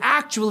 It's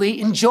actually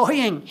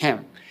enjoying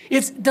Him.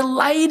 It's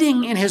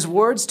delighting in His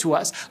words to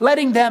us,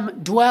 letting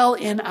them dwell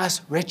in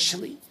us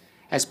richly,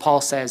 as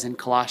Paul says in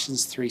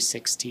Colossians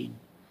 3:16.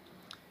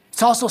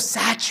 It's also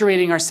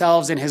saturating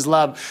ourselves in His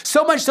love,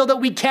 so much so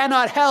that we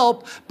cannot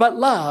help but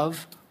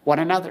love one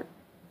another.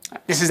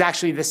 This is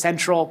actually the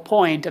central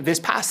point of this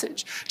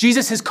passage.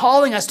 Jesus is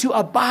calling us to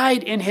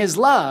abide in His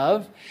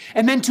love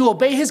and then to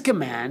obey His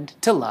command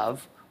to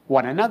love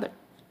one another.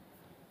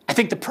 I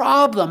think the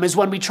problem is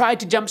when we try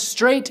to jump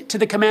straight to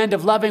the command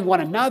of loving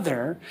one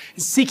another,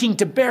 seeking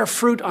to bear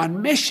fruit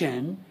on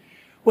mission,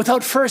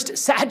 without first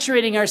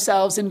saturating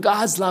ourselves in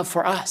God's love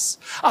for us,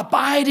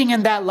 abiding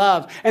in that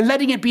love and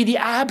letting it be the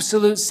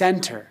absolute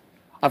center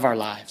of our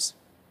lives.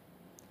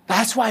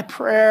 That's why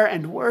prayer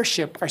and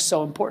worship are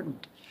so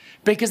important,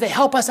 because they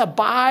help us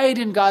abide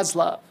in God's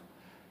love,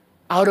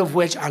 out of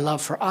which our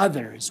love for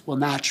others will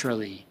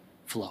naturally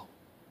flow.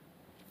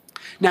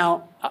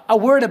 Now, a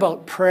word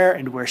about prayer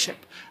and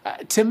worship.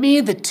 To me,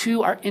 the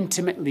two are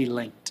intimately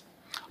linked.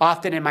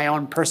 Often in my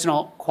own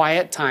personal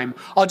quiet time,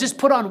 I'll just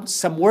put on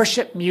some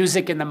worship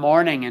music in the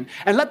morning and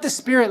let the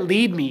Spirit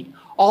lead me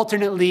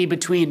alternately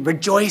between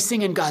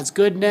rejoicing in God's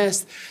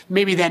goodness,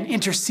 maybe then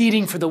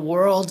interceding for the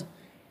world,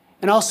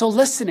 and also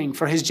listening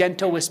for His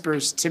gentle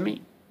whispers to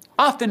me.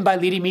 often by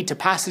leading me to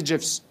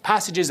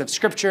passages of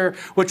Scripture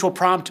which will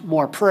prompt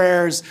more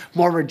prayers,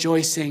 more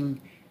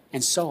rejoicing,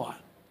 and so on.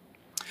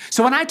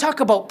 So when I talk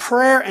about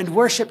prayer and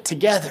worship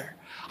together,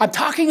 I'm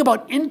talking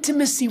about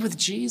intimacy with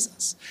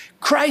Jesus,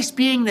 Christ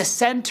being the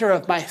center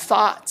of my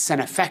thoughts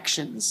and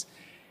affections,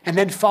 and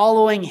then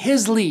following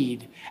his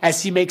lead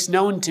as he makes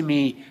known to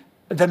me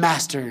the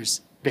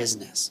Master's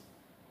business.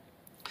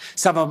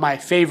 Some of my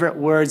favorite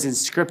words in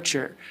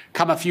Scripture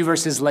come a few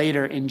verses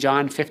later in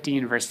John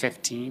 15, verse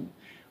 15,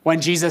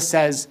 when Jesus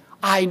says,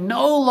 I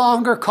no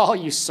longer call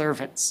you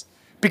servants,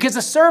 because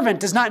a servant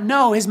does not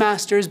know his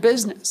master's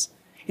business.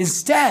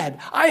 Instead,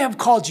 I have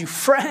called you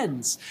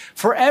friends,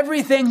 for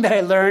everything that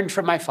I learned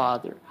from my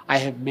Father, I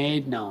have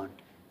made known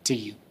to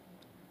you.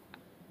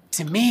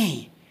 To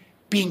me,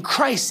 being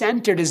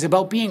Christ-centered is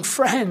about being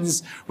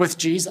friends with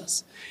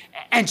Jesus.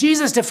 And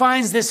Jesus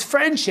defines this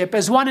friendship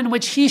as one in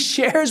which he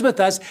shares with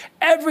us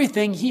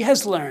everything he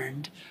has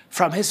learned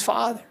from his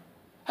Father.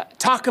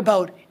 Talk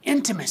about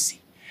intimacy.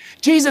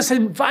 Jesus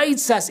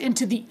invites us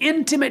into the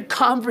intimate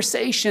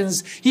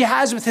conversations he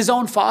has with his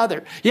own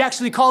Father. He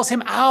actually calls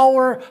him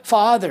our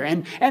Father.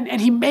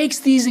 And he makes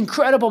these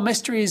incredible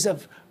mysteries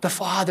of the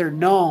Father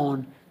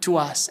known to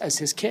us as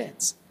his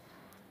kids.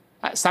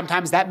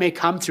 Sometimes that may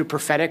come through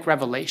prophetic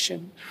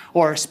revelation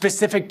or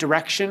specific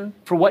direction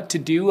for what to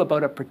do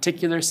about a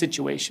particular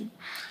situation.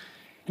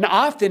 And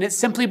often it's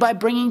simply by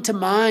bringing to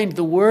mind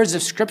the words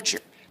of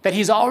Scripture that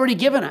he's already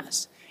given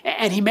us.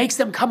 And he makes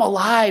them come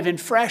alive in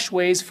fresh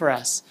ways for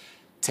us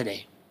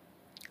today.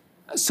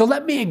 So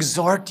let me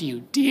exhort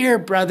you, dear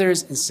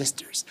brothers and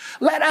sisters,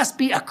 let us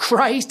be a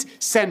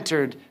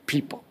Christ-centered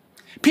people.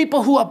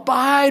 People who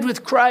abide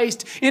with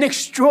Christ in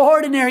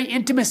extraordinary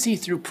intimacy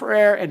through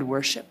prayer and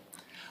worship,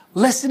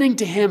 listening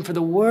to him for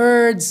the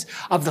words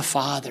of the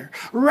Father,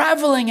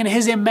 reveling in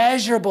his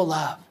immeasurable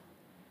love,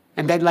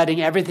 and then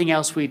letting everything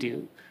else we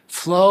do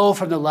flow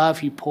from the love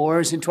he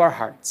pours into our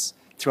hearts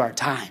through our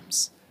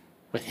times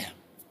with him.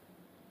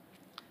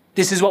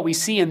 This is what we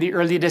see in the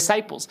early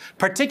disciples,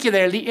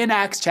 particularly in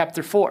Acts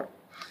chapter 4.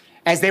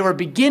 As they were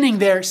beginning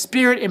their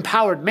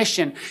Spirit-empowered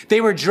mission,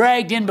 they were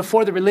dragged in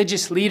before the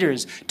religious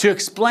leaders to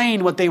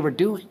explain what they were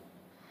doing.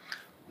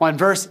 Well, in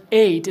verse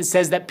 8, it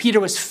says that Peter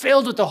was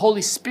filled with the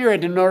Holy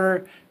Spirit in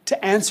order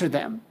to answer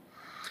them.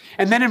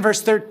 And then in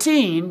verse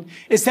 13,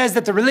 it says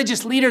that the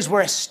religious leaders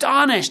were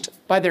astonished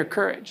by their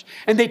courage.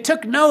 And they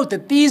took note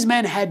that these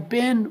men had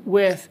been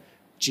with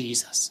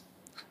Jesus.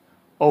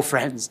 Oh,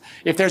 friends,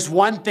 if there's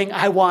one thing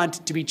I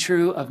want to be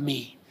true of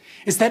me,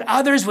 it's that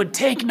others would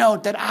take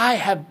note that I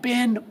have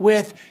been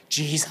with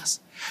Jesus,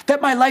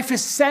 that my life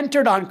is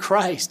centered on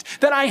Christ,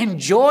 that I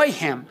enjoy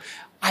him,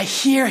 I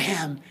hear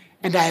him,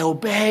 and I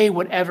obey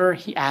whatever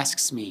he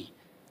asks me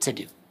to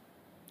do.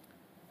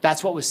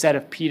 That's what was said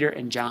of Peter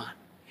and John.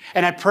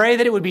 And I pray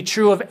that it would be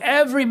true of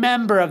every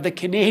member of the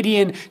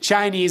Canadian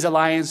Chinese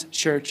Alliance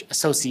Church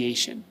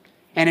Association,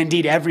 and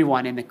indeed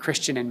everyone in the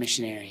Christian and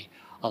Missionary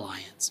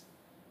Alliance.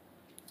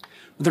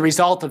 The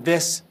result of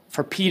this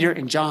for Peter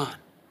and John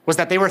was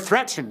that they were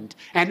threatened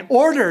and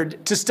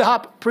ordered to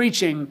stop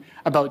preaching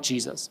about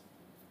Jesus.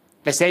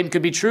 The same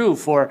could be true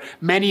for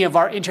many of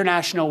our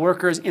international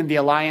workers in the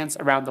Alliance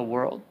around the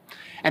world.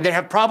 And there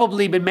have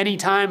probably been many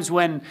times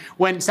when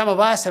some of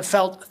us have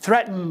felt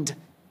threatened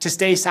to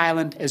stay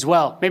silent as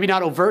well. Maybe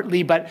not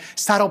overtly, but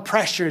subtle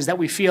pressures that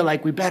we feel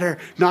like we better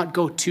not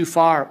go too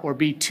far or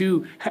be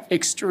too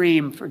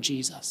extreme for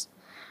Jesus.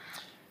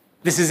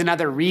 This is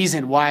another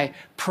reason why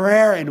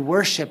prayer and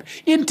worship,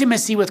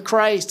 intimacy with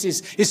Christ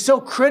is so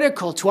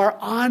critical to our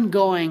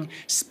ongoing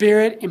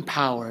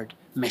Spirit-empowered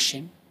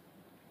mission.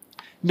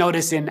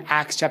 Notice in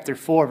Acts chapter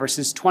 4,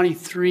 verses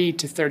 23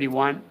 to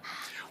 31,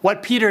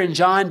 what Peter and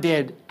John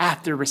did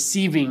after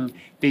receiving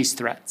these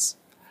threats.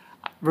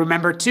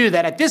 Remember, too,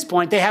 that at this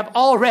point, they have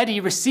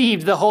already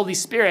received the Holy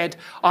Spirit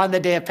on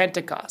the day of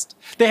Pentecost.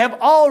 They have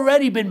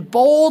already been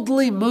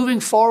boldly moving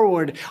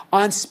forward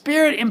on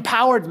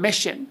Spirit-empowered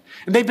mission.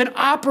 And they've been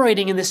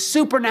operating in the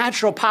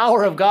supernatural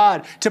power of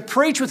God to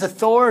preach with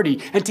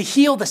authority and to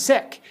heal the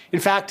sick. In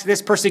fact,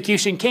 this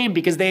persecution came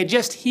because they had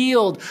just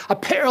healed a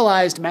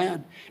paralyzed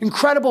man.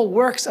 Incredible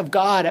works of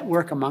God at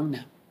work among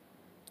them.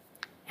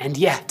 And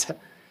yet,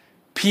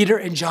 Peter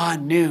and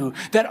John knew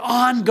that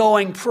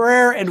ongoing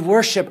prayer and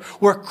worship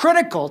were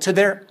critical to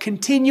their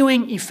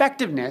continuing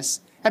effectiveness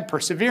and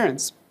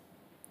perseverance.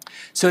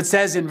 So it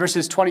says in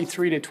verses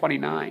 23 to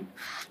 29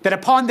 that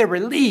upon their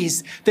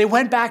release, they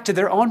went back to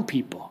their own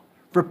people,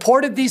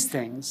 reported these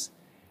things,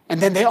 and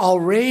then they all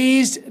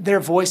raised their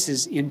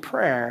voices in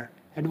prayer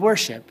and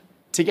worship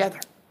together.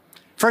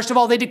 First of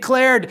all, they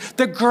declared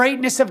the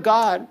greatness of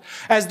God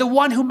as the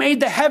one who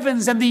made the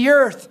heavens and the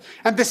earth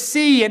and the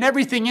sea and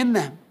everything in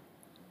them.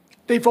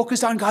 They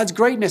focused on God's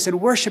greatness and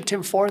worshiped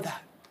him for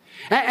that.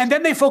 And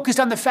then they focused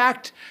on the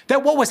fact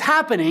that what was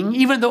happening,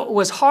 even though it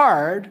was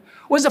hard,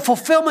 was a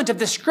fulfillment of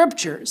the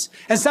Scriptures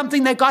and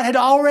something that God had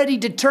already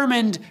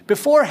determined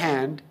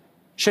beforehand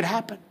should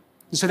happen.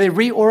 And so they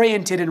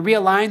reoriented and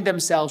realigned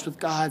themselves with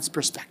God's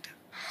perspective.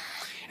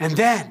 And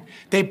then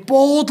they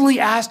boldly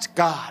asked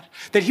God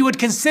that he would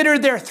consider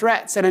their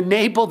threats and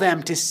enable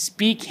them to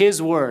speak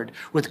his word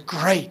with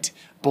great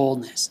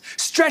boldness.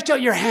 Stretch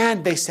out your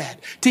hand, they said,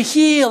 to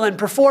heal and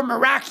perform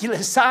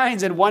miraculous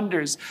signs and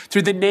wonders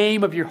through the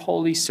name of your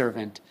holy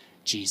servant,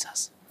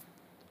 Jesus.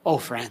 Oh,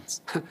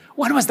 friends,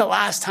 when was the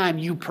last time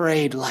you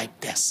prayed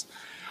like this?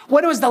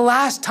 When was the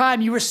last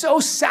time you were so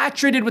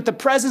saturated with the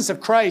presence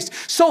of Christ,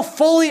 so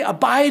fully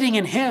abiding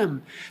in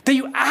him, that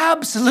you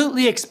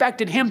absolutely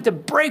expected him to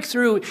break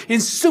through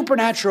in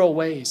supernatural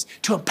ways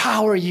to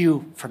empower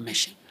you for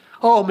mission?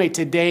 Oh, may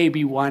today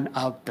be one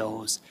of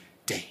those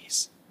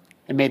days.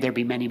 And may there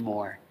be many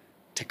more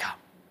to come.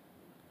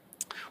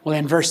 Well,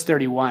 in verse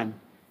 31,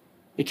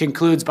 it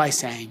concludes by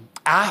saying,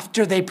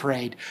 after they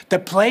prayed, the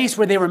place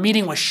where they were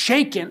meeting was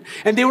shaken,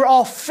 and they were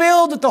all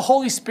filled with the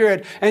Holy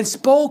Spirit and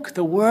spoke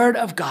the word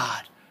of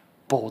God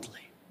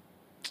boldly.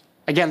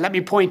 Again, let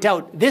me point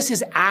out, this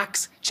is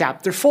Acts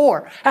chapter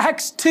 4.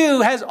 Acts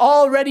 2 has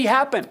already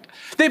happened.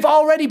 They've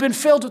already been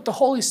filled with the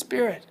Holy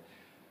Spirit.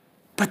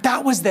 But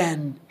that was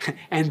then,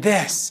 and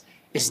this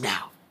is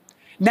now.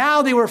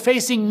 Now they were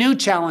facing new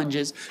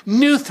challenges,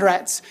 new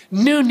threats,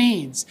 new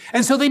needs.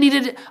 And so they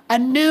needed a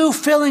new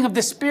filling of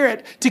the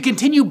Spirit to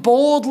continue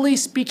boldly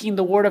speaking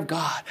the word of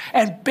God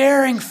and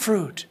bearing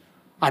fruit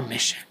on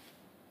mission.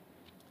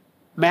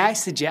 May I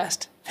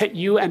suggest that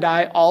you and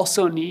I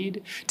also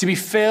need to be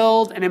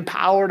filled and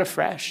empowered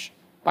afresh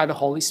by the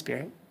Holy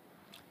Spirit?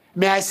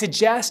 May I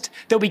suggest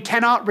that we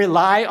cannot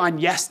rely on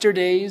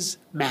yesterday's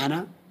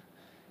manna?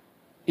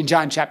 In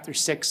John chapter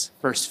 6,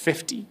 verse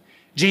 50,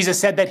 Jesus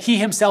said that he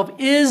himself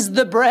is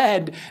the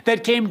bread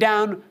that came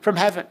down from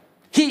heaven.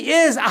 He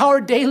is our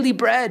daily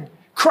bread,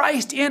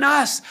 Christ in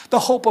us, the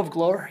hope of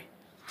glory.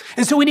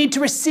 And so we need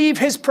to receive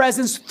his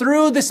presence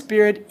through the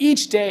Spirit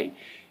each day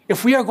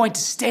if we are going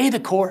to stay the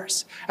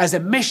course as a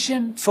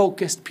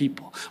mission-focused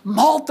people,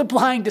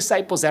 multiplying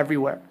disciples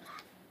everywhere,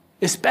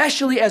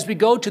 especially as we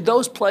go to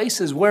those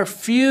places where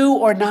few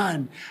or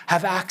none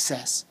have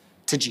access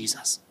to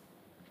Jesus.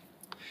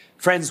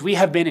 Friends, we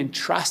have been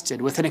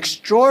entrusted with an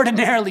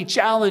extraordinarily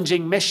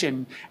challenging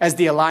mission as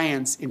the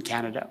Alliance in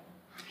Canada.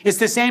 It's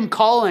the same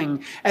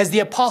calling as the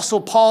Apostle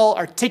Paul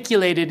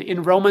articulated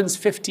in Romans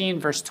 15,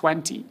 verse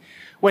 20,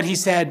 when he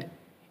said,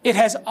 "It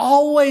has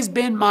always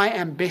been my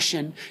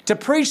ambition to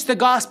preach the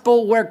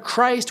gospel where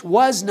Christ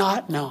was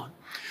not known,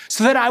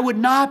 so that I would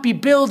not be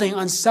building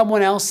on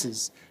someone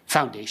else's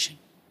foundation."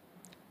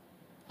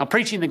 Now,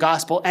 preaching the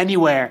gospel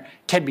anywhere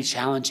can be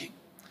challenging.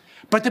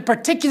 But the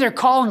particular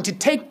calling to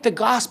take the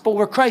gospel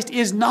where Christ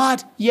is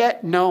not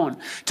yet known,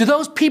 to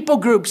those people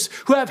groups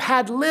who have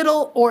had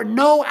little or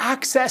no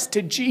access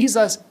to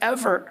Jesus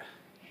ever,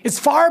 it's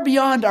far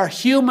beyond our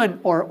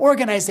human or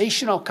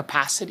organizational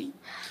capacity.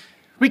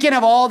 We can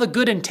have all the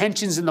good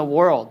intentions in the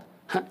world,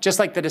 just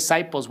like the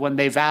disciples when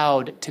they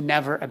vowed to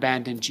never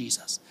abandon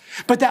Jesus.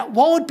 But that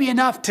won't be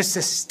enough to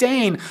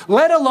sustain,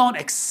 let alone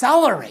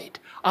accelerate,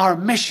 our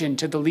mission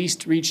to the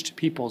least reached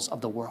peoples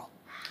of the world.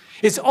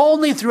 It's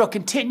only through a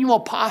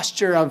continual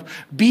posture of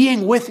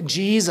being with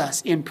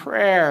Jesus in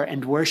prayer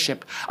and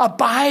worship,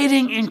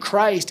 abiding in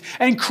Christ,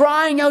 and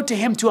crying out to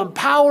him to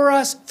empower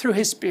us through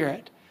his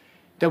Spirit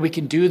that we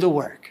can do the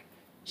work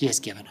he has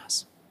given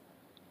us.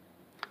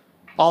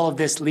 All of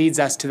this leads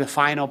us to the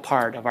final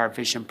part of our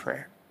vision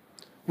prayer.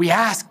 We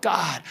ask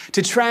God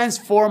to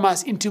transform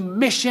us into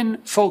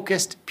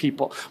mission-focused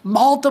people,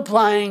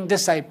 multiplying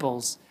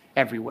disciples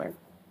everywhere.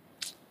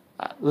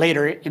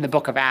 Later in the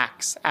book of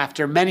Acts,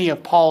 after many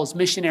of Paul's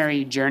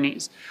missionary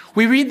journeys,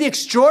 we read the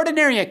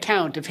extraordinary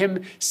account of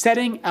him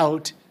setting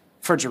out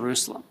for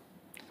Jerusalem.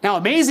 Now,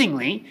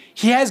 amazingly,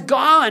 he has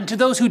gone to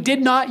those who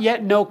did not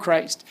yet know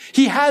Christ.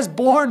 He has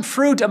borne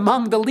fruit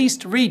among the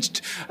least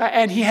reached,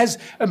 and he has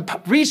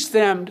reached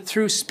them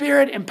through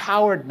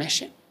Spirit-empowered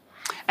mission.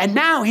 And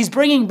now he's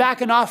bringing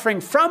back an offering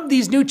from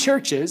these new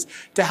churches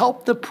to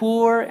help the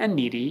poor and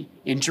needy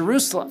in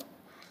Jerusalem.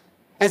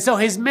 And so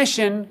his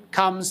mission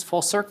comes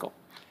full circle.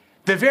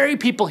 The very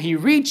people he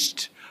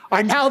reached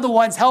are now the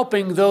ones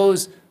helping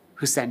those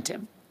who sent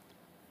him.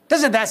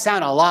 Doesn't that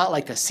sound a lot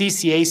like the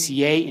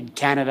CCACA in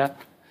Canada?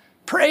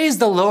 Praise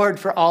the Lord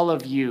for all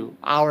of you,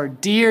 our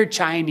dear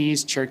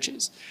Chinese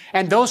churches,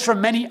 and those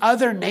from many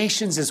other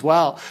nations as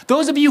well.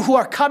 Those of you who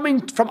are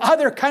coming from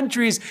other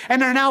countries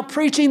and are now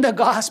preaching the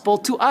gospel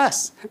to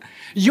us.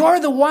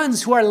 You're the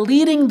ones who are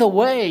leading the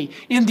way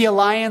in the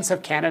Alliance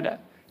of Canada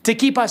to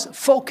keep us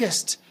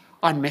focused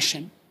on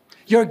mission.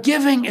 Your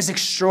giving is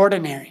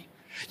extraordinary.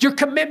 Your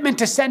commitment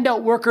to send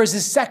out workers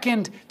is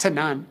second to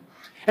none.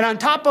 And on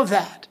top of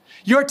that,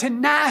 your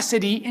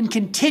tenacity in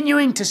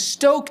continuing to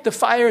stoke the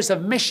fires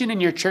of mission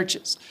in your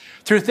churches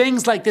through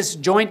things like this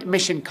joint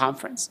mission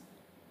conference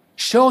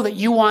show that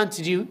you want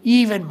to do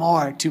even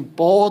more to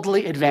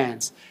boldly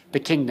advance the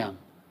kingdom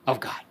of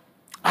God.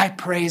 I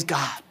praise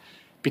God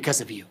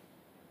because of you.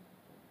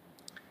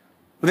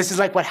 Well, this is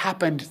like what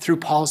happened through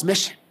Paul's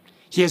mission.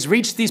 He has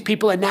reached these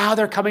people, and now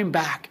they're coming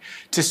back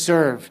to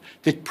serve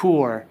the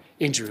poor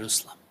in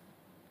Jerusalem.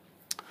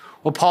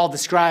 Well, Paul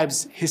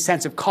describes his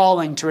sense of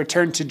calling to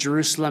return to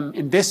Jerusalem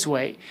in this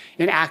way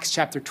in Acts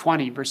chapter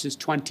 20, verses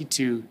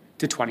 22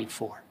 to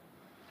 24.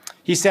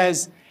 He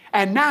says,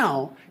 "And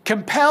now,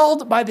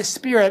 compelled by the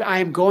Spirit, I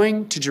am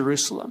going to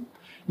Jerusalem,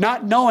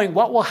 not knowing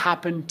what will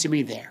happen to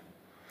me there.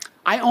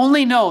 I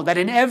only know that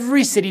in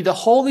every city the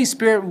Holy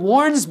Spirit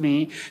warns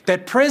me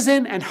that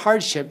prison and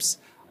hardships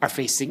are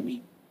facing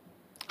me.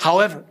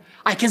 However,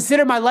 I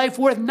consider my life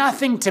worth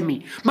nothing to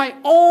me. My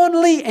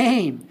only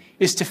aim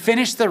is to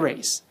finish the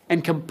race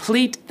and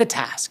complete the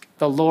task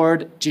the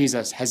Lord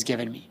Jesus has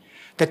given me,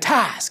 the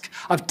task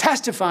of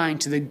testifying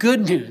to the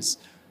good news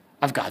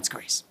of God's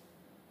grace."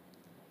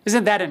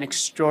 Isn't that an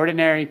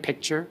extraordinary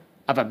picture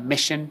of a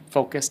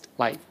mission-focused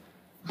life?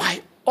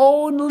 My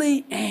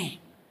only aim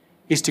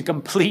is to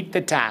complete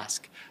the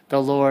task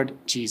the Lord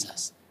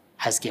Jesus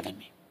has given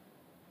me.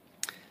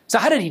 So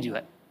how did he do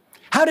it?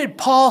 How did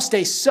Paul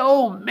stay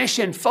so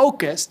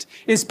mission-focused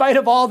in spite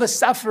of all the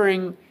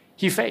suffering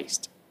he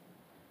faced?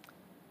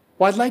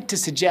 Well, I'd like to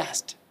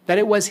suggest that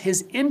it was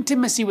his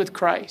intimacy with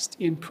Christ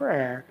in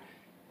prayer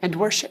and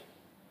worship.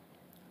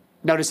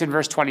 Notice in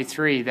verse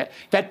 23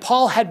 that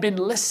Paul had been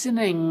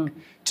listening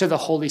to the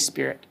Holy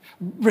Spirit,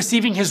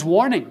 receiving his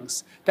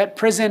warnings that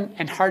prison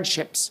and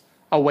hardships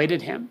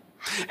awaited him.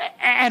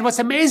 And what's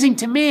amazing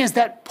to me is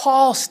that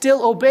Paul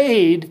still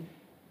obeyed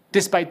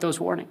despite those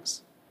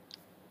warnings.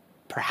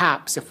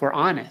 Perhaps, if we're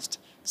honest,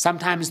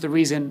 sometimes the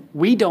reason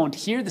we don't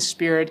hear the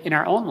Spirit in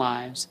our own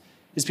lives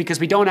is because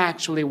we don't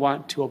actually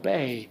want to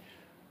obey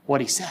what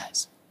he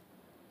says.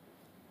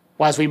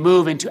 Well, as we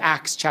move into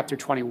Acts chapter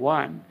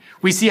 21,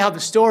 we see how the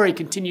story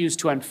continues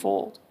to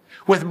unfold,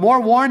 with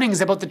more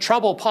warnings about the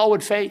trouble Paul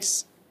would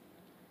face.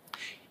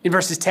 In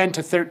verses 10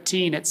 to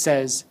 13, it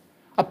says,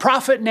 "A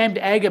prophet named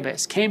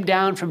Agabus came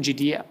down from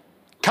Judea.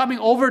 Coming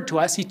over to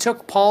us, he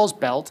took Paul's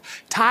belt,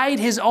 tied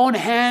his own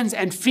hands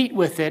and feet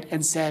with it,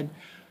 and said,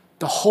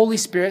 'The Holy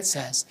Spirit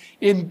says,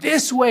 in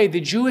this way the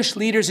Jewish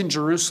leaders in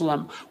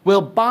Jerusalem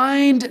will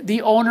bind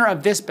the owner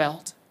of this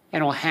belt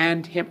and will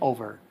hand him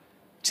over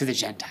to the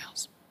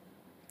Gentiles.'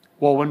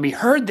 Well, when we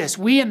heard this,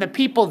 we and the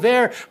people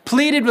there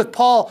pleaded with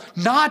Paul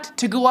not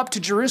to go up to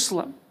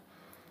Jerusalem.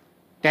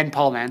 Then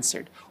Paul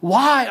answered,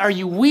 'Why are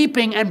you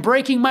weeping and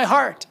breaking my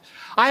heart?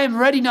 I am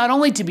ready not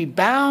only to be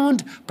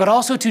bound, but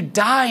also to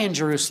die in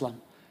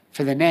Jerusalem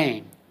for the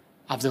name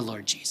of the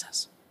Lord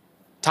Jesus.'"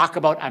 Talk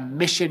about a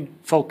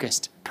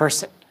mission-focused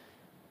person.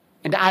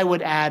 And I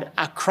would add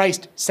a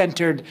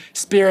Christ-centered,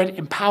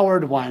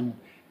 Spirit-empowered one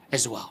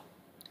as well.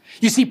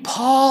 You see,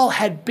 Paul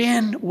had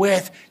been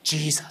with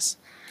Jesus.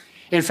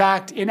 In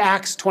fact, in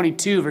Acts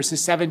 22,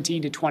 verses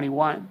 17 to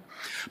 21,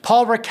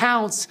 Paul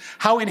recounts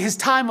how in his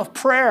time of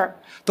prayer,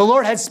 the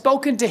Lord had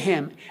spoken to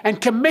him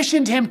and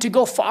commissioned him to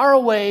go far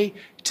away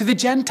to the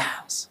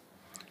Gentiles.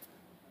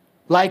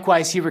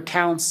 Likewise, he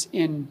recounts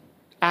in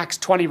Acts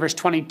 20, verse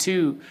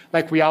 22,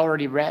 like we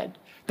already read,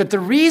 that the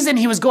reason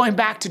he was going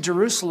back to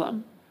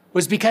Jerusalem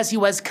was because he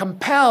was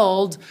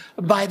compelled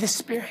by the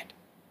Spirit.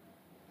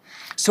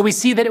 So we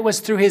see that it was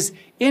through his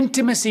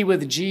intimacy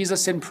with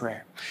Jesus in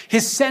prayer,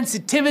 his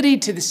sensitivity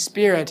to the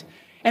Spirit,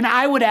 and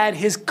I would add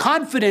his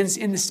confidence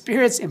in the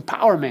Spirit's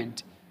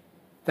empowerment,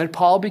 that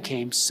Paul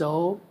became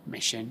so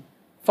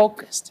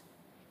mission-focused,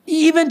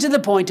 even to the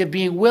point of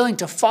being willing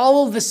to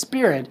follow the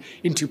Spirit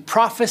into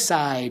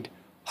prophesied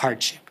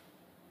hardship.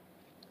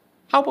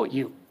 How about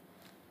you?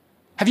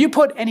 Have you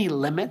put any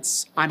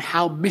limits on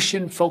how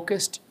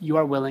mission-focused you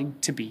are willing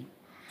to be?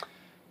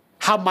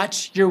 How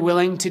much you're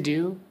willing to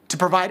do to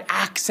provide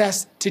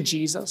access to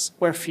Jesus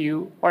where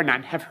few or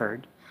none have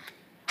heard?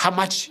 How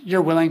much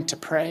you're willing to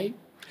pray?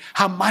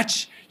 How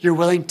much you're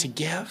willing to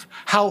give?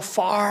 How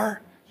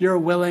far you're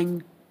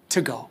willing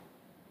to go?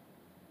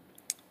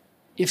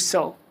 If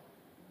so,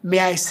 may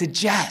I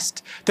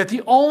suggest that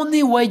the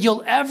only way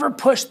you'll ever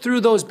push through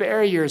those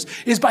barriers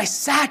is by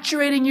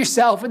saturating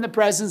yourself in the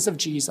presence of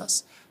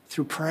Jesus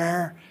through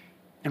prayer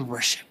and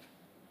worship.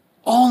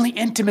 Only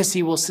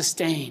intimacy will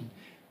sustain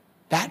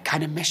that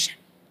kind of mission.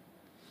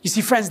 You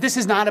see, friends, this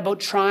is not about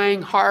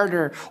trying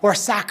harder or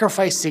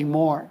sacrificing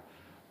more,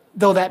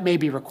 though that may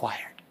be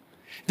required.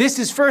 This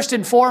is first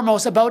and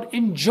foremost about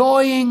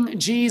enjoying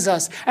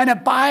Jesus and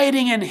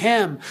abiding in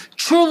him,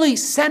 truly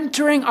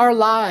centering our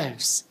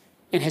lives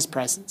in his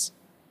presence.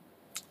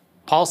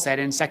 Paul said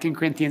in 2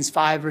 Corinthians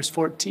 5, verse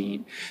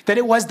 14, that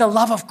it was the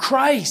love of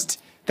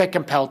Christ that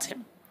compelled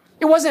him.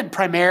 It wasn't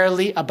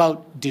primarily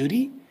about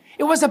duty.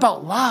 It was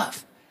about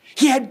love.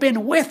 He had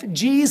been with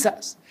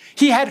Jesus.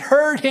 He had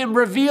heard him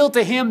reveal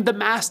to him the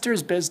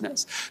master's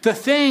business, the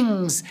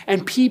things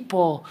and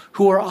people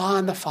who were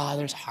on the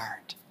Father's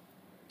heart.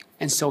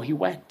 And so he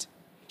went.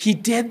 He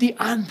did the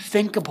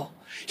unthinkable.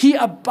 He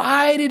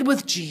abided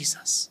with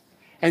Jesus.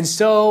 And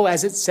so,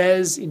 as it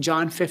says in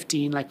John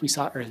 15, like we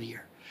saw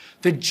earlier,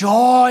 the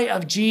joy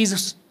of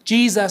Jesus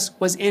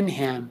was in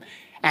him,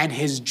 and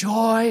his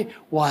joy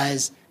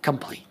was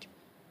complete.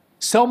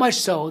 So much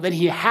so that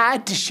he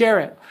had to share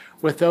it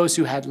with those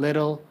who had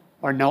little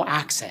or no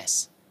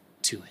access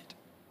to it.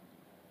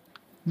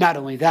 Not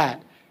only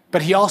that,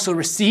 but he also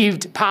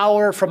received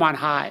power from on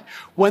high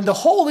when the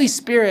Holy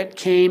Spirit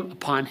came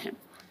upon him.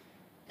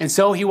 And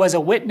so he was a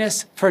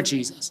witness for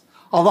Jesus,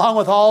 along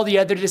with all the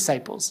other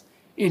disciples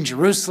in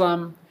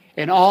Jerusalem,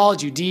 in all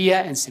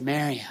Judea and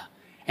Samaria,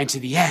 and to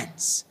the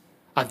ends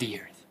of the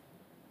earth.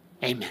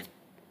 Amen.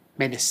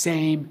 May the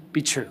same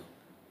be true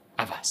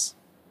of us.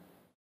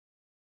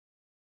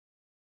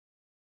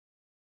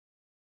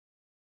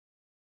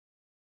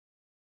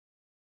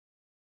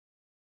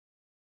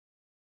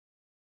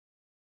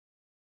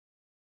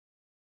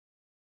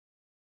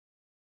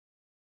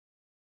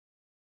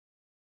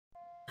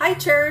 Hi,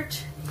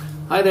 church.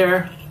 Hi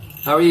there.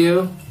 How are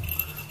you?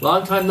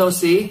 Long time no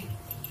see.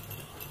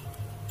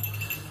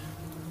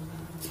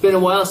 It's been a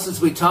while since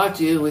we talked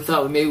to you. We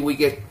thought maybe we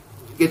get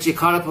you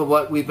caught up on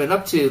what we've been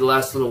up to the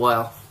last little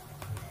while.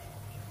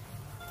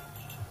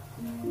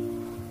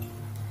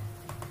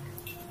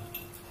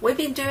 We've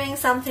been doing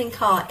something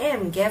called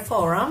MGET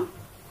Forum.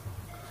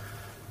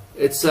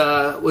 It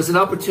was an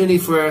opportunity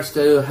for us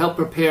to help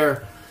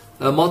prepare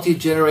a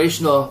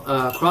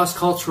multi-generational,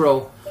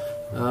 cross-cultural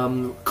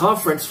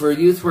conference for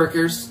youth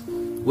workers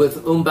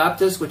with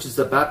Baptist, which is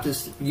the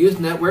Baptist Youth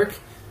Network,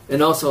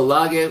 and also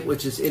Laget,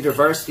 which is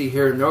InterVarsity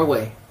here in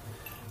Norway.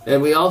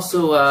 And we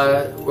also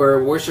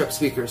were worship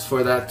speakers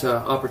for that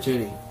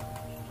opportunity.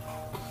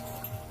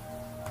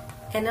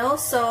 And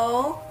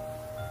also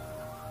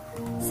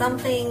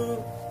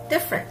something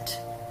different.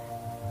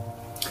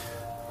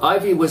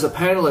 Ivy was a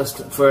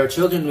panelist for a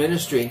children's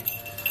ministry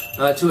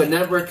to a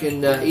network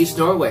in East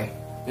Norway,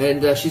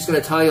 and she's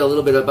going to tell you a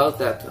little bit about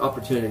that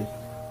opportunity.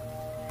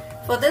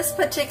 For this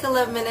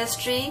particular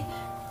ministry,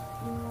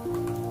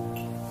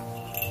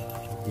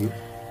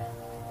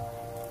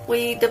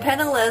 the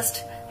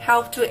panelists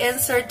help to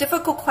answer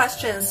difficult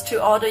questions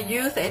to all the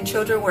youth and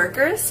children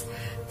workers,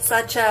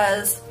 such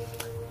as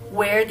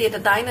where did the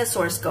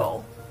dinosaurs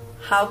go?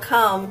 How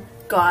come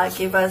God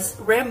gave us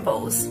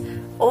rainbows?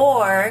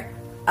 Or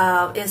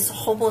is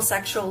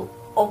homosexual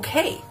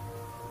okay?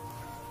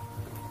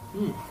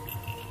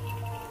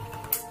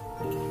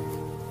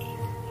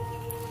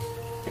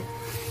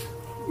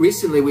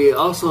 Recently, we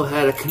also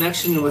had a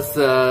connection with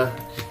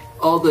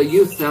all the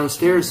youth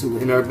downstairs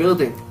in our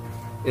building.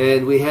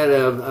 And we had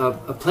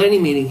a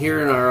planning meeting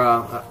here in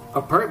our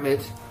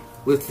apartment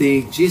with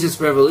the Jesus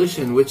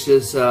Revolution, which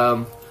is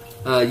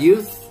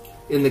youth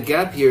in the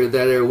gap year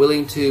that are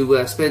willing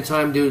to spend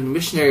time doing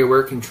missionary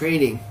work and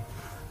training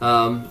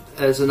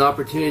as an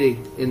opportunity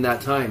in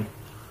that time.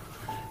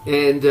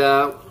 And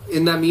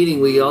in that meeting,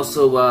 we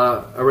also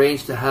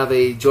arranged to have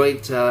a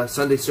joint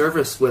Sunday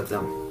service with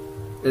them.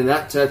 And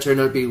that turned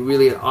out to be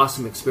really an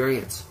awesome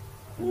experience.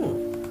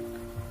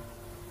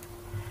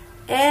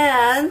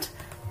 And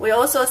we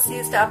also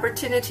seized the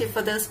opportunity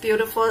for this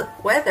beautiful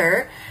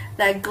weather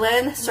that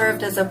Glenn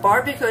served as a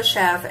barbecue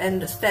chef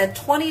and fed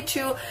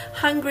 22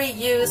 hungry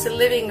youths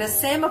living in the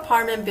same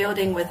apartment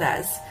building with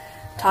us.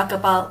 Talk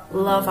about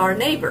love our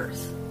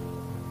neighbors.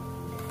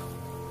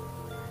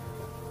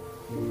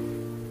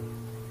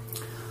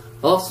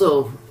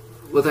 Also,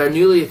 with our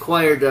newly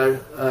acquired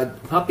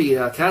puppy,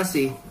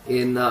 Cassie,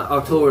 in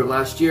October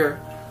last year,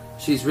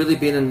 she's really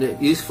been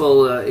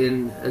useful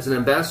as an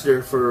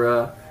ambassador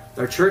for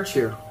our church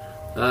here.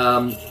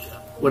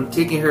 When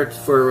taking her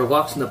for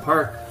walks in the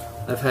park,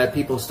 I've had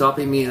people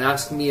stopping me and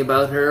asking me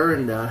about her,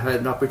 and had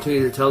an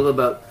opportunity to tell them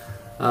about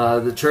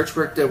the church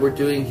work that we're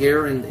doing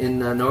here in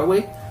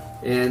Norway,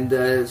 and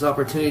there's an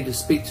opportunity to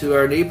speak to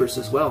our neighbors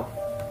as well.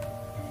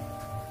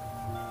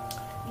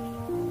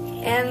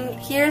 And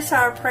here's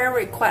our prayer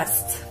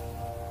requests.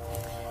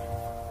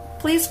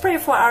 Please pray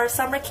for our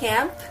summer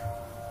camp.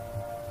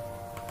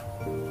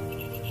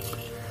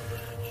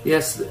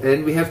 Yes,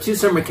 and we have 2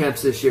 summer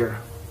camps this year.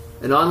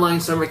 An online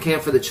summer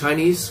camp for the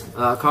Chinese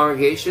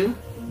congregation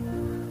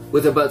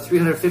with about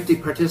 350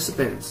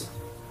 participants.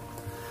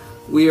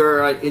 We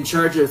are in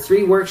charge of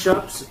 3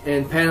 workshops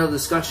and panel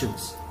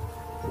discussions.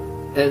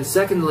 And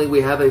secondly, we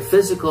have a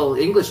physical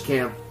English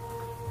camp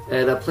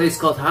at a place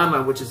called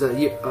Hama, which is an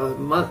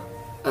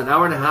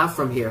hour and a half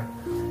from here.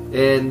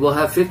 And we'll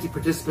have 50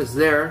 participants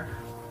there,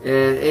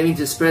 and aiming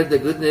to spread the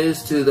good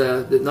news to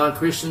the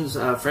non-Christians,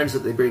 friends that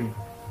they bring.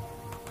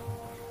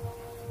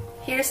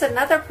 Here's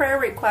another prayer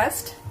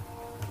request.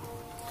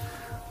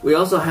 We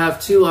also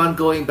have 2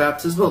 ongoing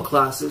baptismal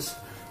classes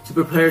to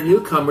prepare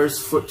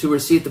newcomers to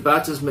receive the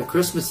baptism at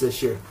Christmas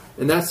this year.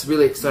 And that's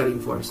really exciting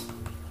for us.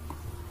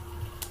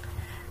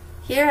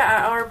 Here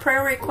are our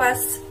prayer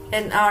requests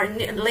and our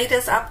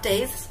latest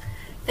updates.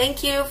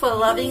 Thank you for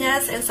loving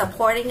us and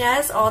supporting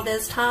us all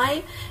this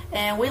time.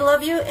 And we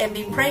love you and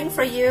be praying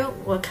for you.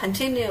 We'll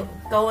continue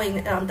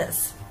going on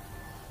this.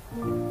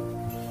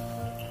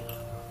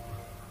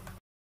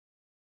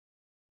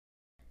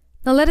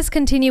 Now let us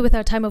continue with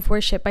our time of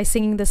worship by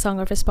singing the song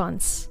of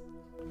response.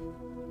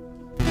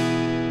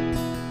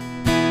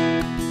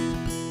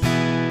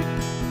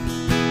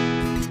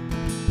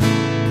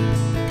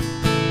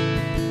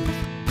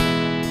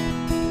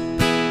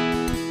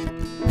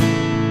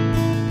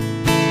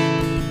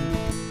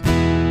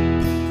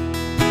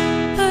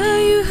 Are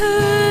you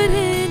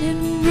hurting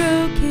and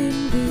broken?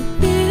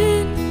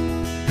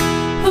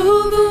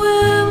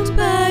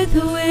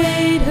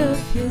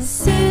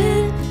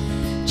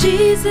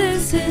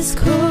 Jesus is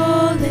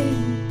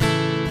calling.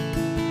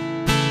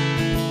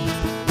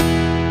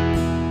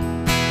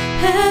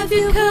 Have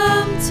you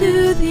come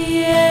to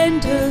the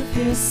end of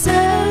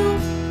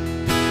yourself?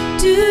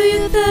 Do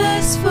you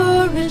thirst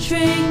for a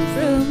drink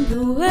from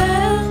the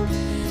well?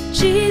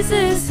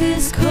 Jesus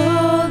is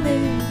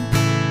calling.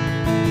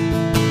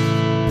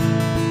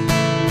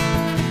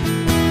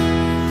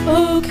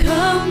 Oh,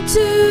 come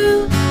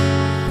to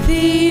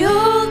the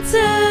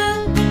altar.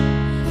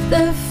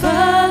 The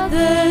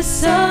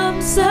Father's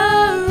arms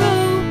are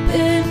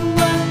open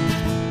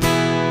wide.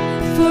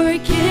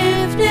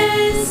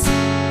 Forgiveness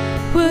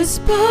was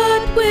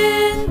bought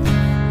with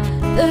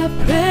the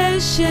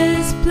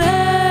precious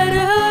blood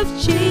of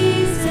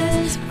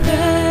Jesus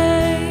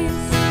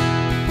Christ.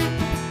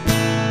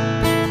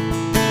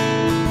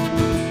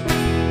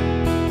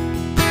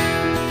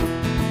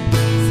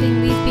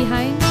 Sing Leave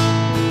Behind.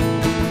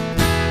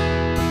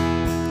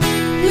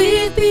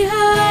 Leave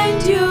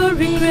behind your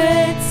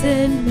regrets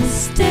and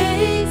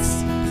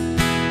mistakes.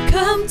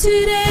 Come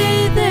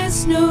today,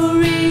 there's no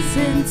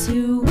reason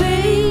to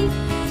wait.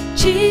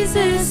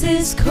 Jesus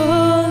is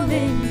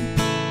calling.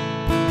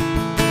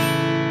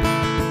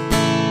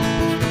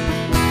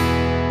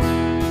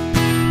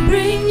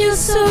 Bring your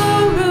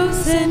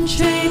sorrows and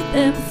trade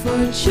them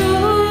for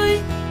joy.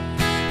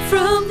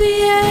 From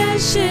the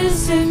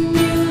ashes a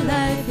new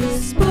life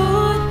is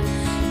born.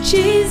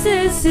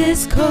 Jesus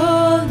is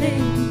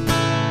calling.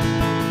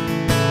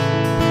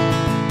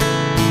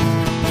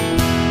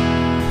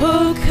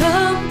 Oh,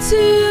 come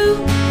to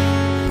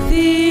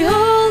the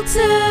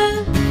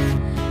altar.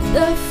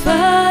 The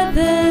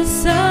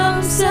Father's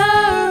arms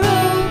are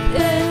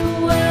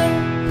open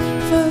wide.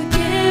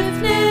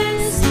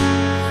 Forgiveness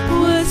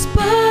was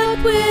bought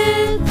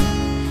with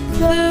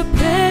the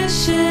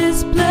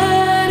precious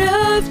blood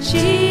of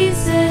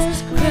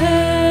Jesus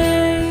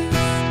Christ.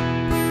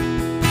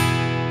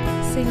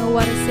 Sing, oh,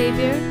 what a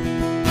Savior.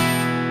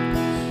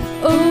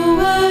 Oh,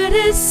 what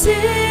a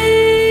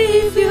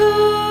Savior.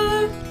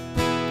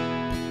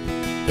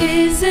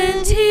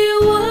 Isn't He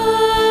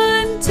wonderful?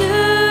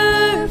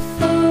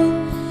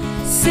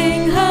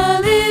 Sing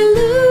hallelujah.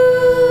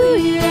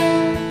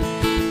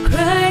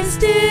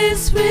 Christ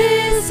is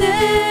risen.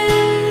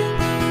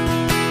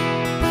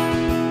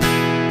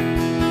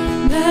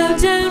 Bow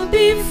down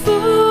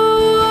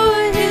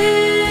before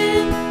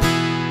Him,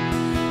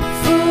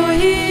 for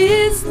He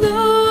is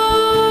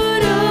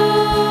Lord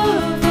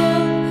of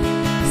all.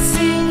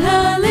 Sing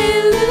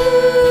hallelujah.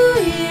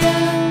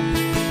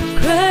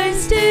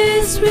 Christ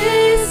is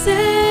risen.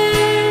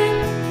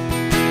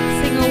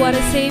 Sing, oh, what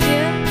a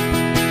Savior.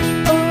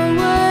 Oh,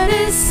 what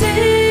a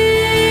Savior.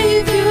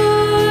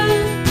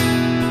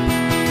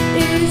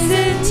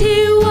 Isn't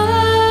He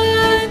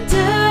wonderful?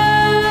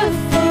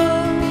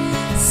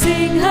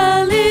 Sing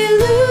hallelujah.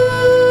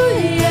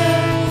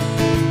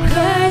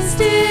 Christ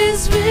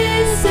is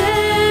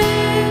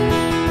risen.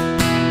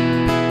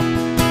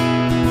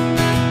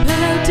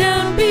 Bow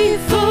down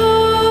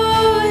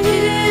before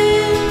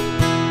Him,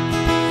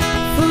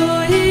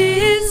 for He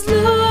is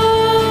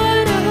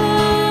Lord of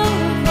all.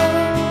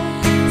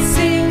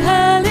 Sing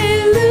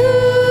hallelujah.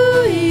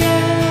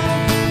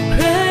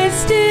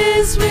 Christ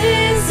is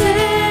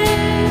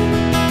risen.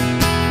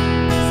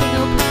 Sing,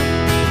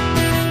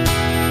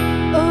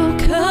 oh,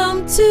 come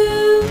to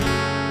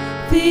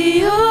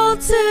the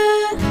altar.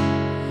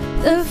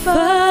 The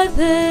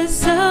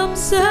Father's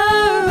arms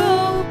are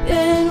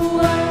open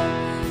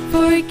wide.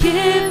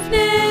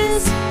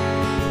 Forgiveness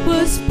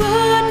was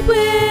bought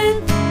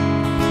with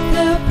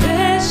the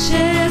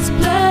precious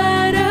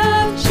blood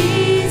of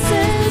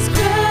Jesus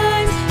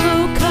Christ.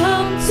 Oh,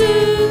 come to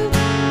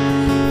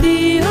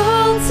the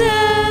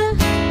altar.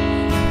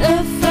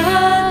 The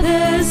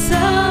Father's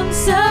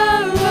arms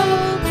are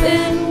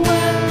open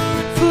wide.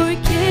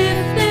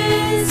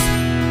 Forgiveness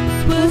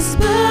was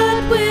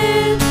bought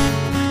with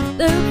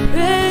the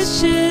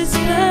precious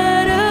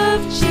blood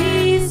of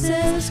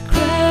Jesus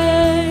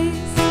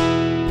Christ.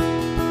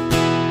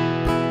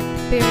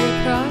 Bear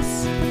your cross.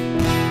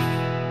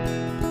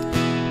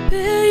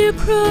 Bear your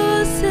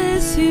cross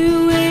as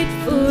you wait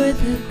for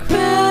the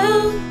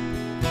crown.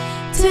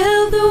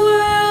 Tell the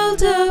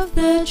world of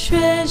the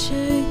treasure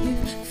you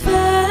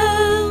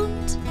found.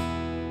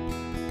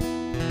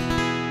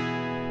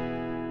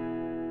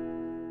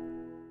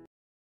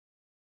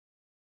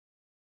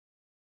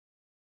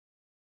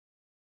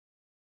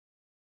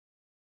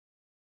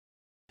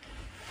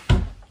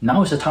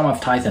 Now is the time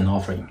of tithe and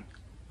offering.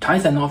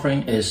 Tithe and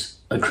offering is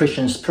a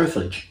Christian's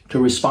privilege to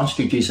respond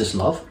to Jesus'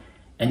 love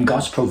and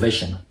God's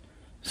provision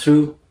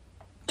through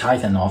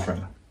tithe and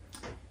offering.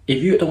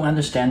 If you don't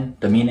understand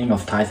the meaning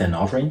of tithe and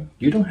offering,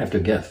 you don't have to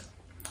give.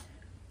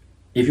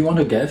 If you want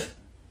to give,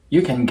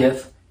 you can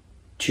give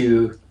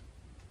to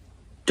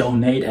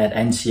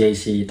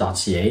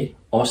donate@ncac.ca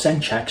or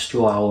send checks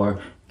to our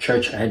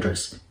church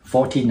address,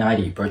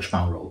 1490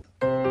 Birchmount Road.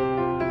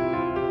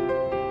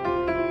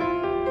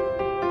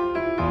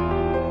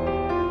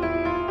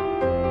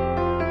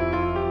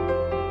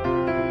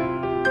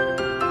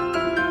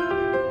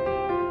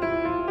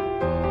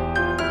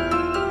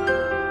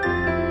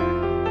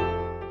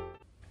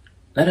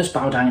 Let us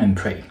bow down and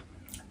pray.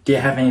 Dear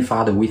Heavenly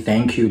Father, we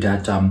thank you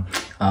that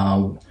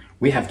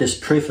we have this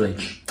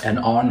privilege and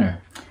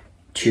honor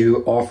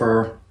to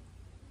offer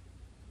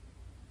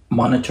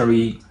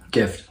monetary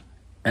gift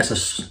as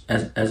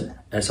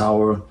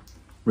our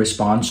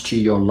response to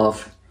your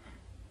love.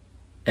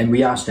 And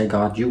we ask that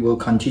God, you will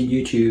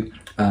continue to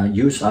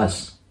use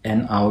us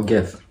and our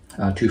gift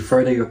to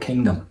further your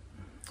kingdom,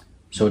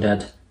 so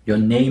that your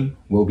name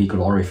will be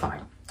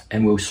glorified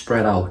and will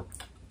spread out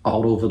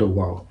all over the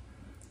world.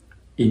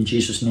 In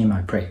Jesus' name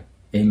I pray.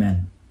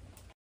 Amen.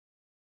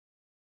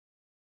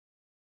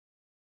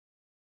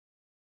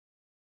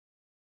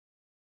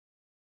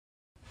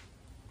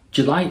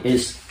 July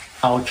is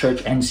our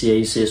church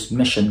NCAC's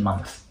mission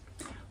month.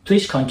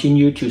 Please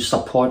continue to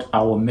support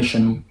our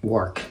mission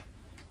work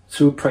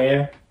through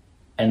prayer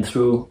and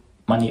through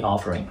money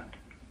offering.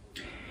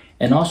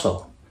 And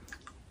also,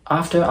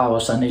 after our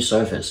Sunday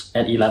service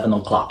at 11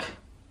 o'clock,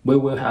 we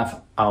will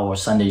have our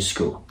Sunday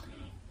school.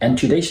 And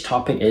today's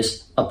topic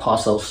is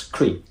Apostles'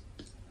 Creed.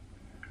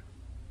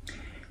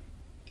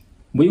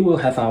 We will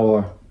have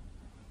our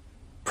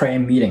prayer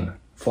meeting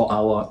for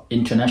our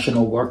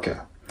international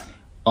worker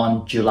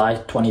on July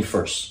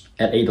 21st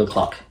at 8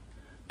 o'clock.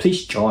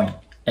 Please join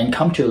and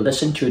come to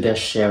listen to their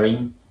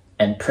sharing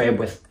and pray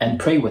with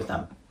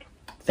them.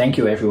 Thank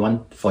you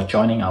everyone for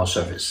joining our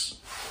service.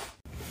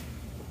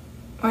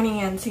 Morning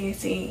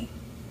NCAC.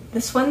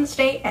 This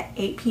Wednesday at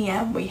 8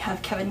 p.m. we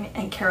have Kevin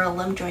and Carol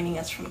Lim joining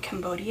us from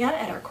Cambodia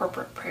at our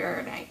corporate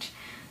prayer night.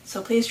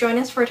 So please join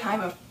us for a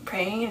time of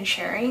praying and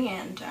sharing,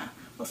 and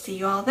we'll see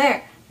you all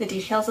there. The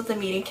details of the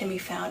meeting can be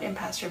found in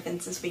Pastor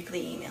Vince's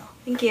weekly email.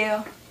 Thank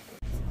you.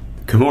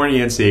 Good morning,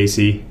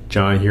 NCAC.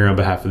 John here on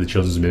behalf of the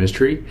Children's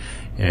Ministry,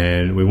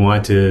 and we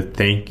want to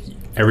thank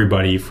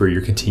everybody for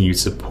your continued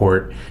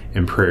support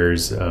and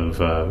prayers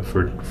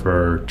for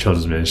our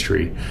children's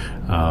ministry.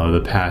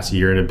 The past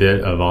year and a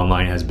bit of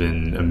online has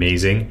been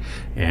amazing,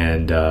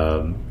 and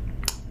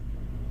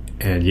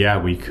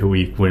yeah, we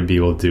wouldn't be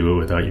able to do it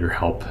without your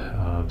help.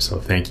 So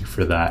thank you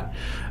for that.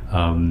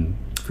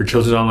 For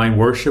children's online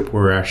worship,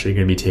 we're actually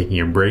going to be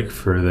taking a break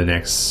for the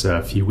next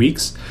few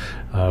weeks.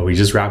 We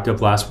just wrapped up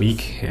last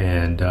week,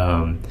 and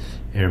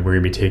we're going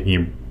to be taking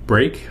a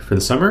break for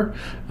the summer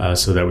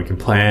so that we can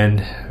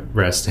plan,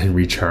 rest, and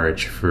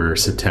recharge for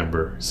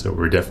September. So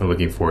we're definitely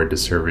looking forward to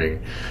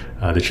serving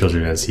the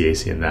children at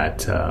CAC in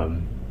that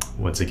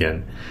once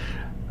again.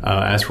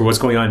 As for what's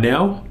going on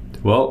now,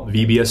 well,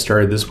 VBS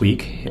started this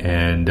week,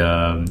 and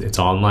it's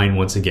online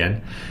once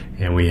again.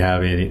 And we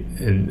have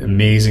an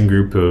amazing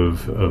group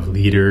of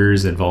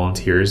leaders and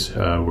volunteers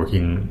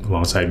working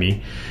alongside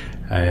me.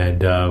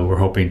 And we're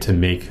hoping to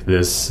make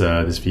this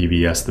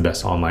VBS the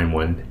best online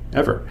one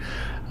ever.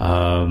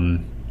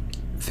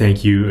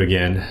 Thank you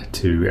again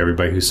to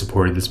everybody who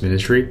supported this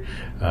ministry,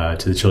 to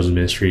the children's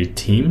ministry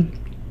team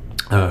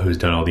who's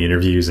done all the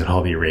interviews and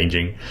all the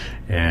arranging,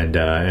 and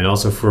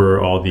also for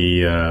all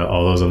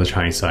those on the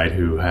Chinese side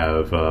who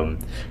have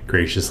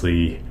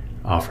graciously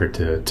offered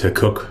to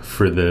cook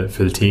for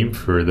the team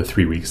for the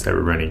 3 weeks that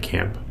we're running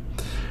camp.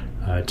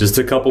 Just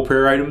a couple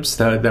prayer items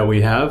that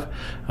we have.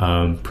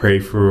 Pray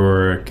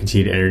for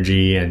continued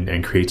energy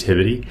and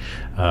creativity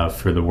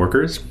for the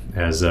workers,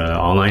 as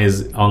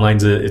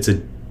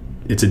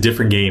it's a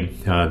different game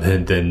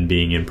than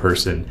being in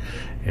person,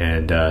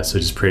 and so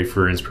just pray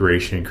for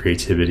inspiration and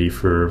creativity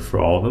for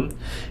all of them,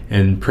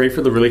 and pray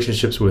for the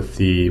relationships with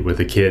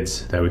the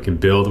kids, that we can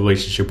build a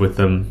relationship with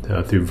them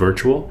through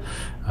virtual,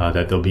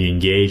 that they'll be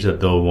engaged, that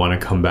they'll want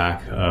to come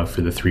back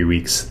for the 3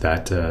 weeks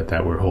that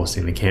we're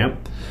hosting the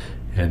camp,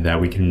 and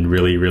that we can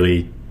really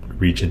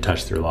reach and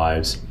touch their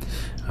lives.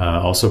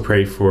 Also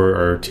pray for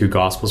our 2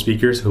 gospel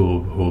speakers who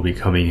will be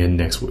coming in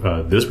this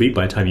week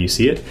by the time you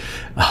see it.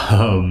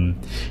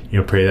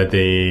 Pray that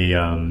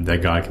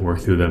that God can work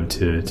through them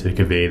to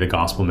convey the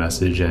gospel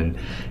message, and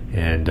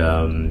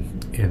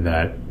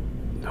that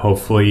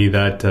hopefully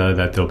that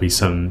there'll be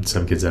some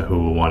kids who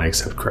will want to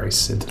accept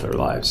Christ into their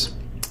lives.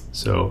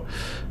 So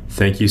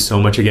thank you so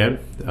much again.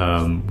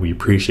 We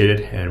appreciate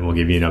it, and we'll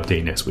give you an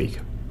update next week.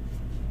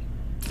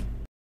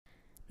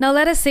 Now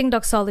let us sing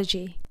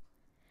doxology.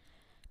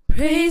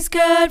 Praise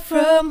God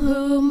from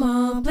whom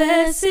all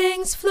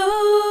blessings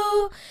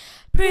flow.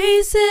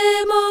 Praise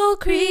Him, all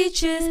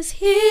creatures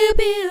here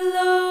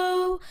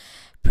below.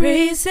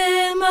 Praise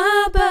Him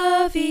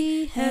above,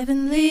 ye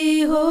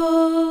heavenly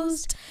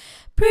host.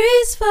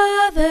 Praise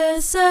Father,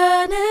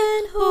 Son,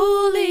 and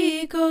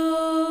Holy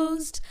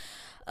Ghost.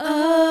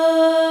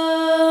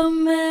 Amen.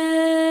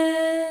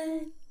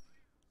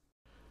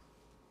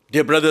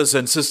 Dear brothers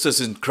and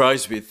sisters in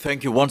Christ, we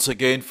thank you once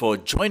again for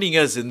joining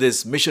us in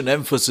this Mission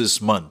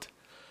Emphasis Month.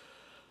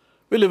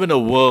 We live in a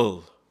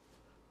world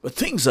where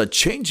things are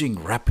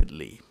changing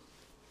rapidly.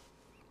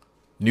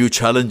 New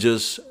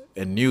challenges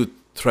and new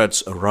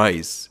threats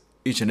arise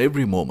each and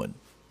every moment.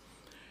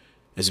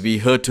 As we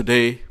heard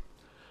today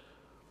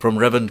from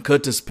Reverend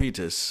Curtis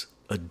Peters,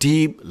 a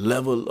deep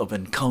level of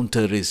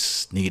encounter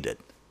is needed.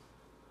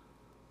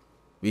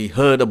 We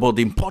heard about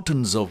the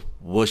importance of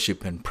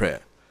worship and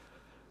prayer.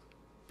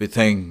 We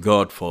thank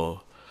God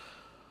for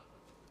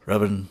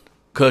Reverend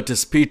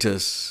Curtis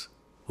Peters,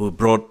 who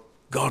brought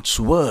God's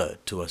Word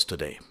to us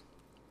today.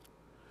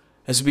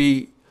 As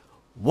we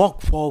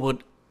walk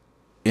forward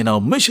in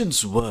our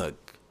missions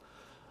work,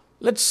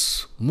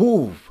 let's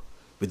move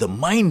with the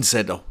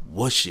mindset of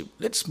worship.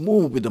 Let's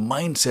move with the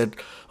mindset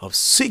of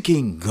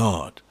seeking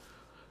God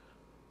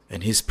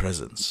and His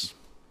presence.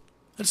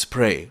 Let's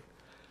pray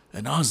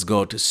and ask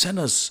God to send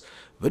us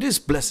with His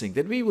blessing,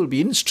 that we will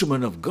be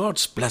instrument of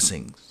God's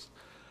blessings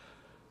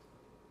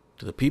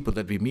to the people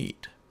that we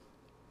meet.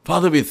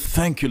 Father, we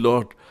thank you,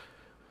 Lord,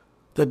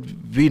 that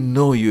we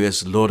know you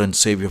as Lord and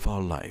Savior of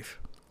our life.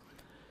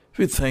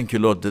 We thank you,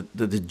 Lord, that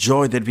the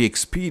joy that we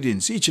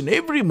experience each and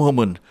every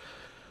moment.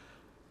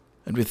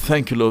 And we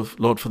thank you,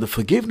 Lord, for the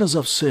forgiveness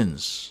of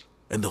sins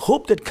and the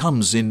hope that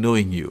comes in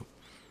knowing you.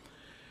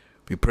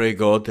 We pray,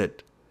 God,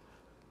 that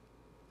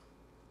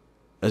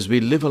as we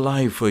live a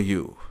life for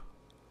you,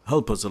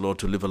 help us, Lord,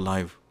 to live a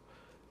life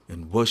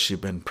in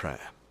worship and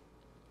prayer.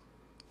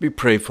 We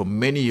pray for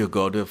many, O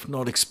God, who have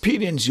not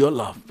experienced your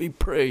love. We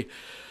pray,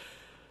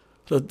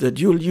 Lord, that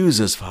you'll use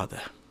us,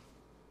 Father.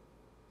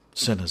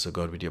 Send us, O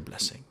God, with your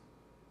blessing.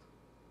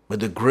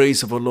 With the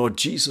grace of our Lord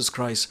Jesus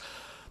Christ,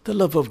 the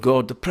love of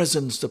God, the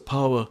presence, the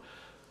power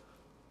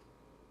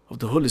of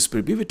the Holy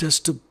Spirit, be with us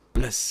to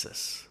bless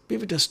us, be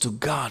with us to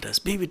guard us,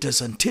 be with us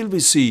until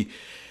we see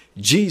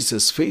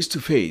Jesus face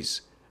to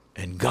face,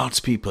 and God's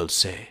people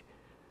say,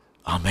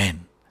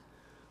 Amen.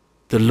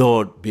 The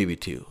Lord be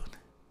with you.